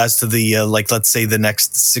the like, let's say the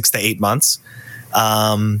next 6 to 8 months.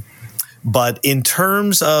 But in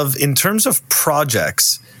terms of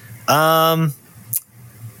projects,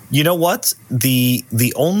 you know what?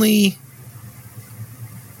 The only,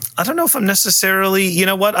 I don't know if I'm necessarily, you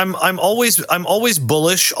know what? I'm always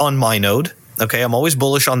bullish on MyNode. Okay, I'm always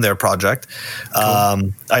bullish on their project.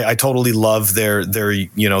 Cool. I totally love their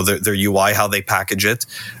UI, how they package it.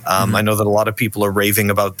 I know that a lot of people are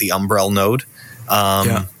raving about the Umbrel node.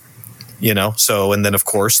 So, and then of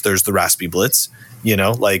course there's the Raspberry Blitz.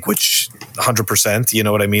 Which 100%, you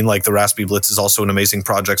know what I mean? Like the Raspberry Blitz is also an amazing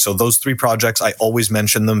project. So those 3 projects, I always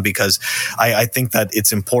mention them because I think that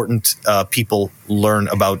it's important people learn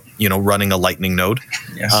about, running a Lightning node.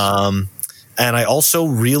 Yes. And I also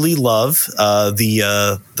really love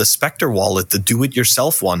the Spectre wallet, the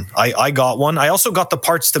do-it-yourself one. I got one. I also got the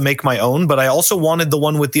parts to make my own, but I also wanted the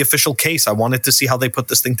one with the official case. I wanted to see how they put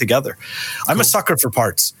this thing together. I'm a sucker for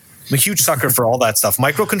parts. I'm a huge sucker for all that stuff.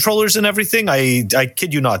 Microcontrollers and everything. I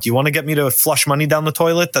kid you not. You want to get me to flush money down the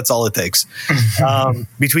toilet? That's all it takes.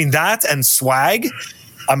 Between that and swag,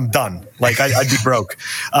 I'm done. Like I'd be broke.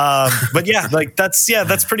 But yeah, like that's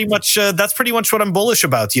pretty much what I'm bullish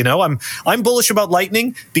about. I'm bullish about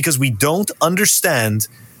Lightning because we don't understand.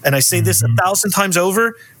 And I say this 1,000 times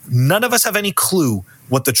over. None of us have any clue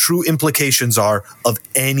what the true implications are of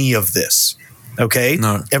any of this. Okay.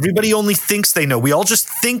 No. Everybody only thinks they know. We all just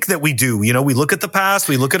think that we do. You know, we look at the past,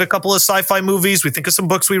 we look at a couple of sci-fi movies, we think of some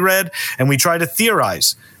books we read, and we try to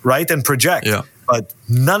theorize, right? And project. Yeah. But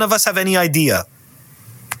none of us have any idea.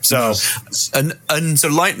 So, And so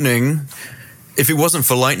lightning, if it wasn't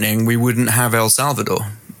for lightning, we wouldn't have El Salvador.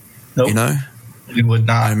 Nope. You know? We would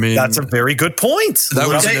not. I mean, that's a very good point. that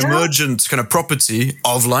was Okay. an emergent kind of property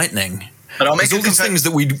of lightning. But I'll make There's all these a things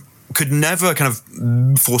that we could never kind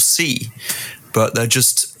of foresee, but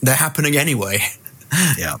they're happening anyway.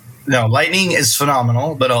 Yeah. No, lightning is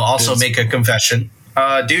phenomenal, but I'll also make a confession.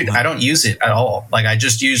 Dude, I don't use it at all. Like, I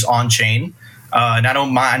just use on-chain, and I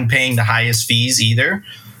don't mind paying the highest fees either,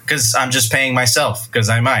 because I'm just paying myself because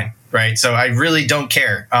I mine, right? So I really don't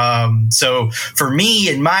care. So for me,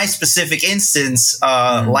 in my specific instance,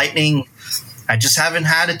 lightning, I just haven't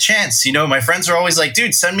had a chance. You know, my friends are always like,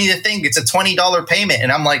 dude, send me the thing. It's a $20 payment. And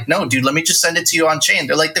I'm like, no, dude, let me just send it to you on chain.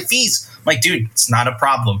 They're like, the fees. I'm like, dude, it's not a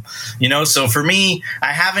problem. You know, so for me,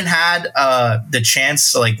 I haven't had the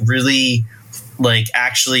chance to like really like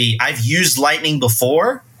actually I've used Lightning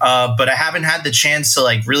before, but I haven't had the chance to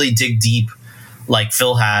like really dig deep like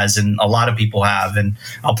Phil has and a lot of people have. And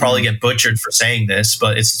I'll probably get butchered for saying this,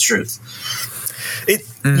 but it's the truth.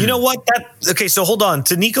 You know what? Okay, so hold on.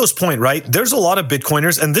 To Nico's point, right? There's a lot of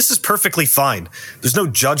Bitcoiners, and this is perfectly fine. There's no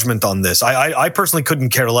judgment on this. I personally couldn't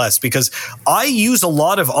care less because I use a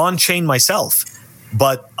lot of on-chain myself,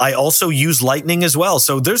 but I also use Lightning as well.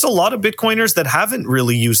 So there's a lot of Bitcoiners that haven't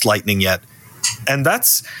really used Lightning yet. And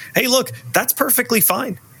that's perfectly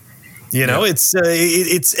fine. You know, it's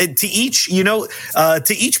to each,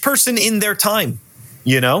 to each person in their time,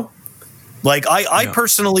 you know? Like I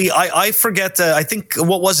personally, I forget, I think,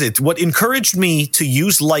 what was it? What encouraged me to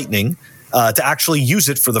use Lightning, to actually use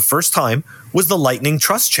it for the first time was the Lightning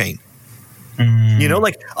Trust Chain. You know,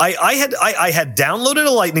 like I had downloaded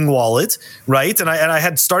a Lightning wallet, right? And I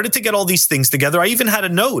had started to get all these things together. I even had a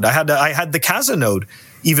node. I had the Casa node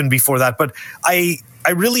even before that, but I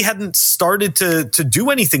really hadn't started to do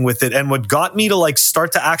anything with it. And what got me to like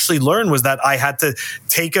start to actually learn was that I had to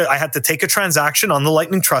take a transaction on the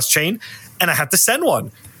Lightning Trust Chain, and I had to send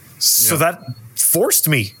one. So that forced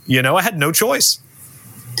me. You know, I had no choice.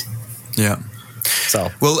 Yeah. So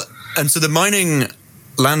well, and so the mining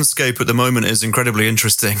landscape at the moment is incredibly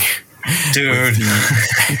interesting. Dude,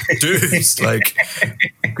 like,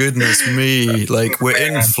 goodness me, like we're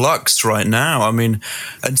in flux right now. I mean,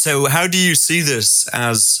 and so how do you see this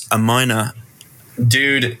as a miner?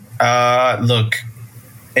 Dude, look,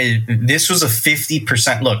 this was a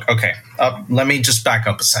 50%. Look, okay, let me just back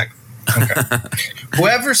up a second. Okay.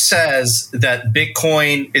 Whoever says that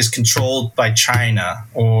Bitcoin is controlled by China,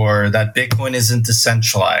 or that Bitcoin isn't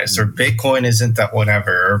decentralized, or Bitcoin isn't that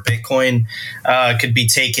whatever, or Bitcoin could be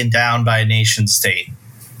taken down by a nation state,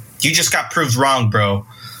 you just got proved wrong, bro.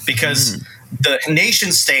 Because the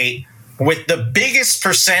nation state with the biggest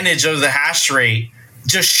percentage of the hash rate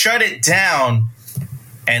just shut it down.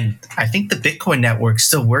 And I think the Bitcoin network's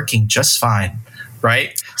still working just fine.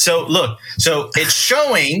 Right. So look, so it's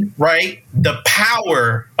showing, right, the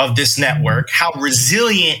power of this network, how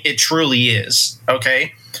resilient it truly is.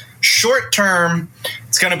 OK, short term,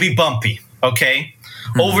 it's going to be bumpy. OK,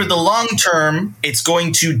 over the long term, it's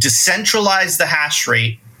going to decentralize the hash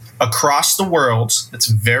rate across the world. That's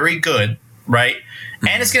very good. Right.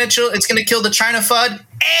 And it's going to kill the China FUD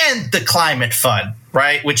and the climate FUD.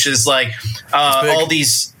 Right. Which is like all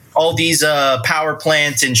these power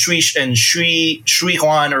plants in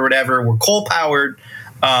Shuihuan or whatever were coal powered,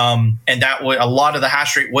 and that a lot of the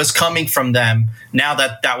hash rate was coming from them. Now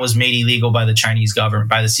that was made illegal by the Chinese government,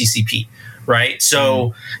 by the CCP, right?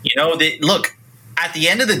 So look, at the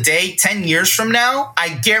end of the day, 10 years from now, I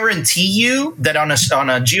guarantee you that on a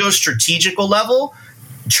geostrategical level,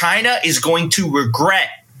 China is going to regret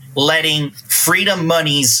letting Freedom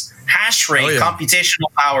Money's hash rate,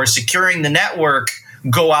 computational power, securing the network,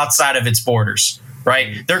 go outside of its borders,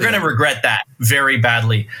 right? They're going to regret that very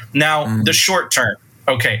badly. Now, the short term,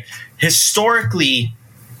 okay, historically,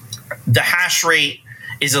 the hash rate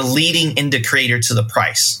is a leading indicator to the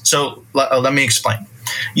price. So let me explain.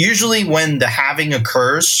 Usually when the halving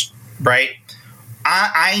occurs, right,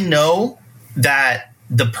 I know that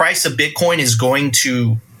the price of Bitcoin is going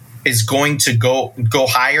to go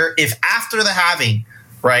higher if after the halving,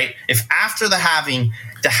 right? If after the halving,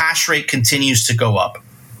 the hash rate continues to go up,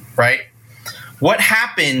 right? What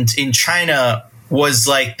happened in China was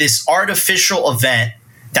like this artificial event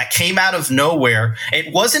that came out of nowhere.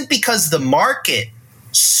 It wasn't because the market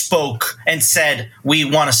spoke and said, we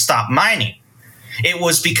want to stop mining. It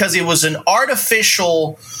was because it was an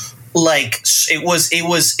artificial like it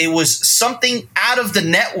was something out of the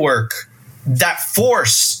network that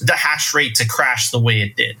forced the hash rate to crash the way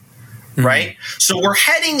it did. Right? So we're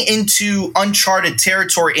heading into uncharted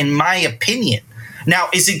territory, in my opinion. Now,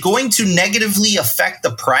 is it going to negatively affect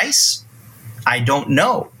the price? I don't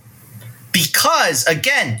know. Because,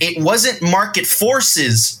 again, it wasn't market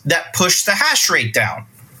forces that pushed the hash rate down.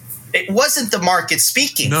 It wasn't the market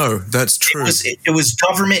speaking. No, that's true. It was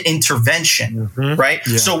government intervention, right?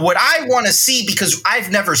 Yeah. So what I want to see, because I've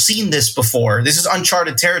never seen this before, this is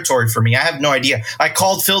uncharted territory for me. I have no idea. I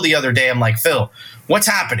called Phil the other day. I'm like, Phil, what's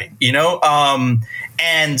happening? You know?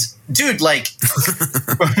 And dude, like,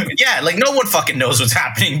 yeah, like no one fucking knows what's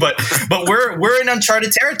happening, but we're in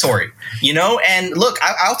uncharted territory, you know? And look,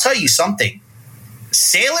 I'll tell you something.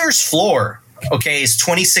 Sailor's floor, okay, is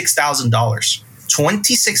 $26,000.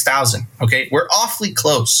 26,000. Okay, we're awfully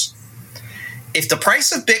close. If the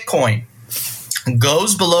price of Bitcoin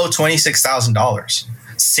goes below $26,000,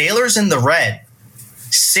 Sailor's in the red.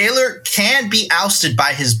 Sailor can be ousted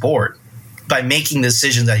by his board by making the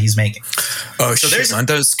decisions that he's making. Oh, so shit, man,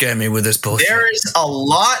 don't scare me with this bullshit. There is a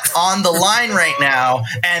lot on the line right now,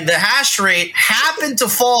 and the hash rate happened to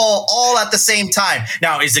fall all at the same time.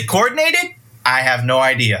 Now, is it coordinated? I have no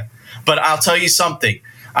idea. But I'll tell you something.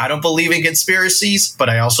 I don't believe in conspiracies, but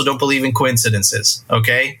I also don't believe in coincidences.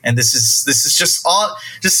 Okay, and this is just all,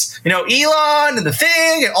 just, you know, Elon and the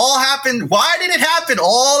thing. It all happened. Why did it happen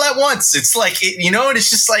all at once? It's like, you know, and it's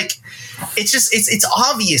just like, it's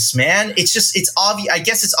obvious, man. It's obvious. I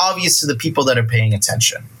guess it's obvious to the people that are paying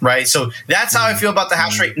attention, right? So that's how I feel about the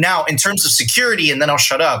hash rate. Now, in terms of security, and then I'll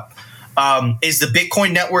shut up. Is the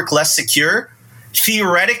Bitcoin network less secure?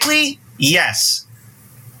 Theoretically, yes.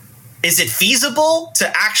 Is it feasible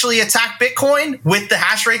to actually attack Bitcoin with the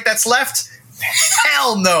hash rate that's left?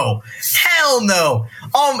 Hell no. Hell no.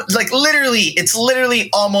 Like it's literally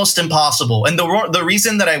almost impossible. And the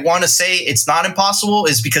reason that I want to say it's not impossible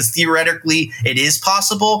is because theoretically it is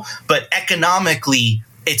possible, but economically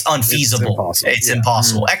it's unfeasible. It's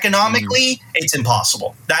impossible. Economically, it's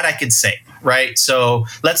impossible. That I could say. Right. So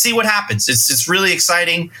let's see what happens. It's really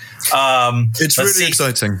exciting. It's really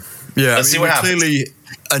exciting. Yeah. Let's see what happens. Clearly,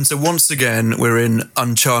 and so once again, we're in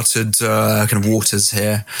uncharted kind of waters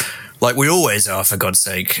here, like we always are, for God's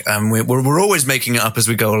sake. We're always making it up as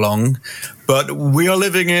we go along, but we are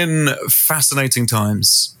living in fascinating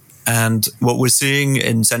times. And what we're seeing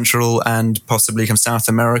in Central and possibly South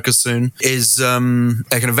America soon is a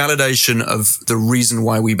kind of validation of the reason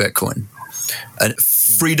why we Bitcoin.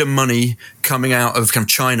 Freedom money coming out of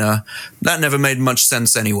China, that never made much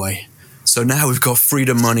sense anyway. So now we've got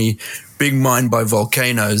freedom money being mined by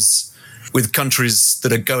volcanoes with countries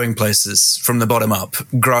that are going places from the bottom up,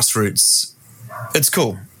 grassroots. It's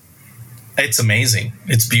cool. It's amazing.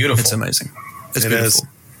 It's beautiful. It's amazing. It's beautiful.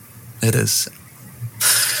 It is.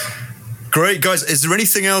 Great, guys. Is there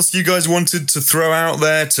anything else you guys wanted to throw out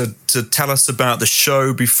there to tell us about the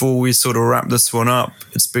show before we sort of wrap this one up?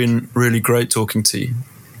 It's been really great talking to you.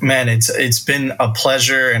 Man, it's been a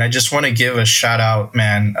pleasure, and I just want to give a shout out,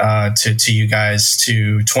 man, to you guys,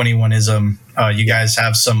 to 21ism. You guys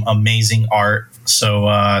have some amazing art. So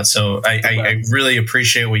I really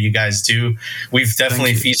appreciate what you guys do. We've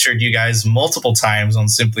definitely featured you guys multiple times on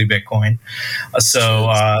Simply Bitcoin.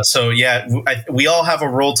 So yeah, we all have a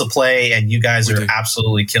role to play, and you guys are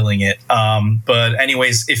absolutely killing it. But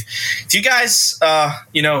anyways, if you guys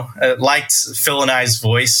liked Phil and I's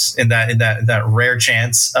voice in that rare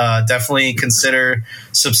chance, definitely consider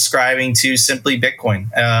subscribing to Simply Bitcoin.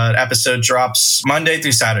 Episode drops Monday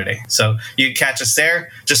through Saturday, so you can catch us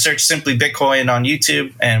there. Just search Simply Bitcoin on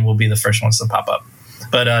YouTube, and we'll be the first ones to pop up.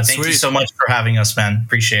 But thank you so much for having us, man.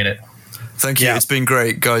 Appreciate it. Thank you. Yeah. It's been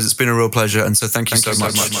great, guys. It's been a real pleasure, and so thank you so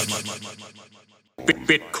much.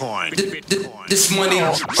 Bitcoin. This money. 2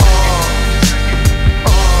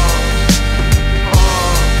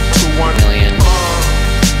 million.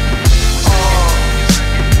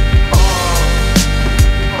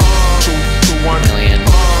 1 million.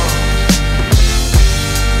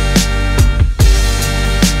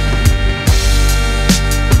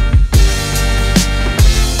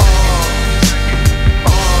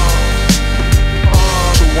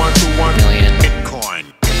 Million. Bitcoin.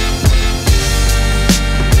 You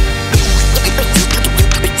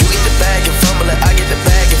get the bag and fumble it, I get the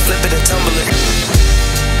bag and flip it and tumble it.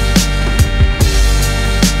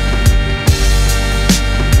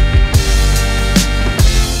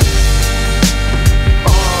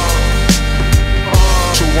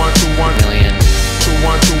 Million.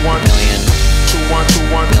 2 1 Million.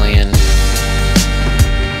 2 1 Million.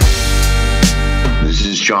 This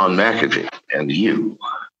is John McAfee, and you,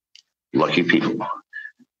 lucky people,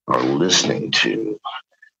 are listening to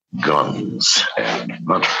Guns and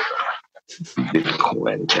Butter,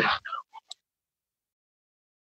 Bitcoin Technology.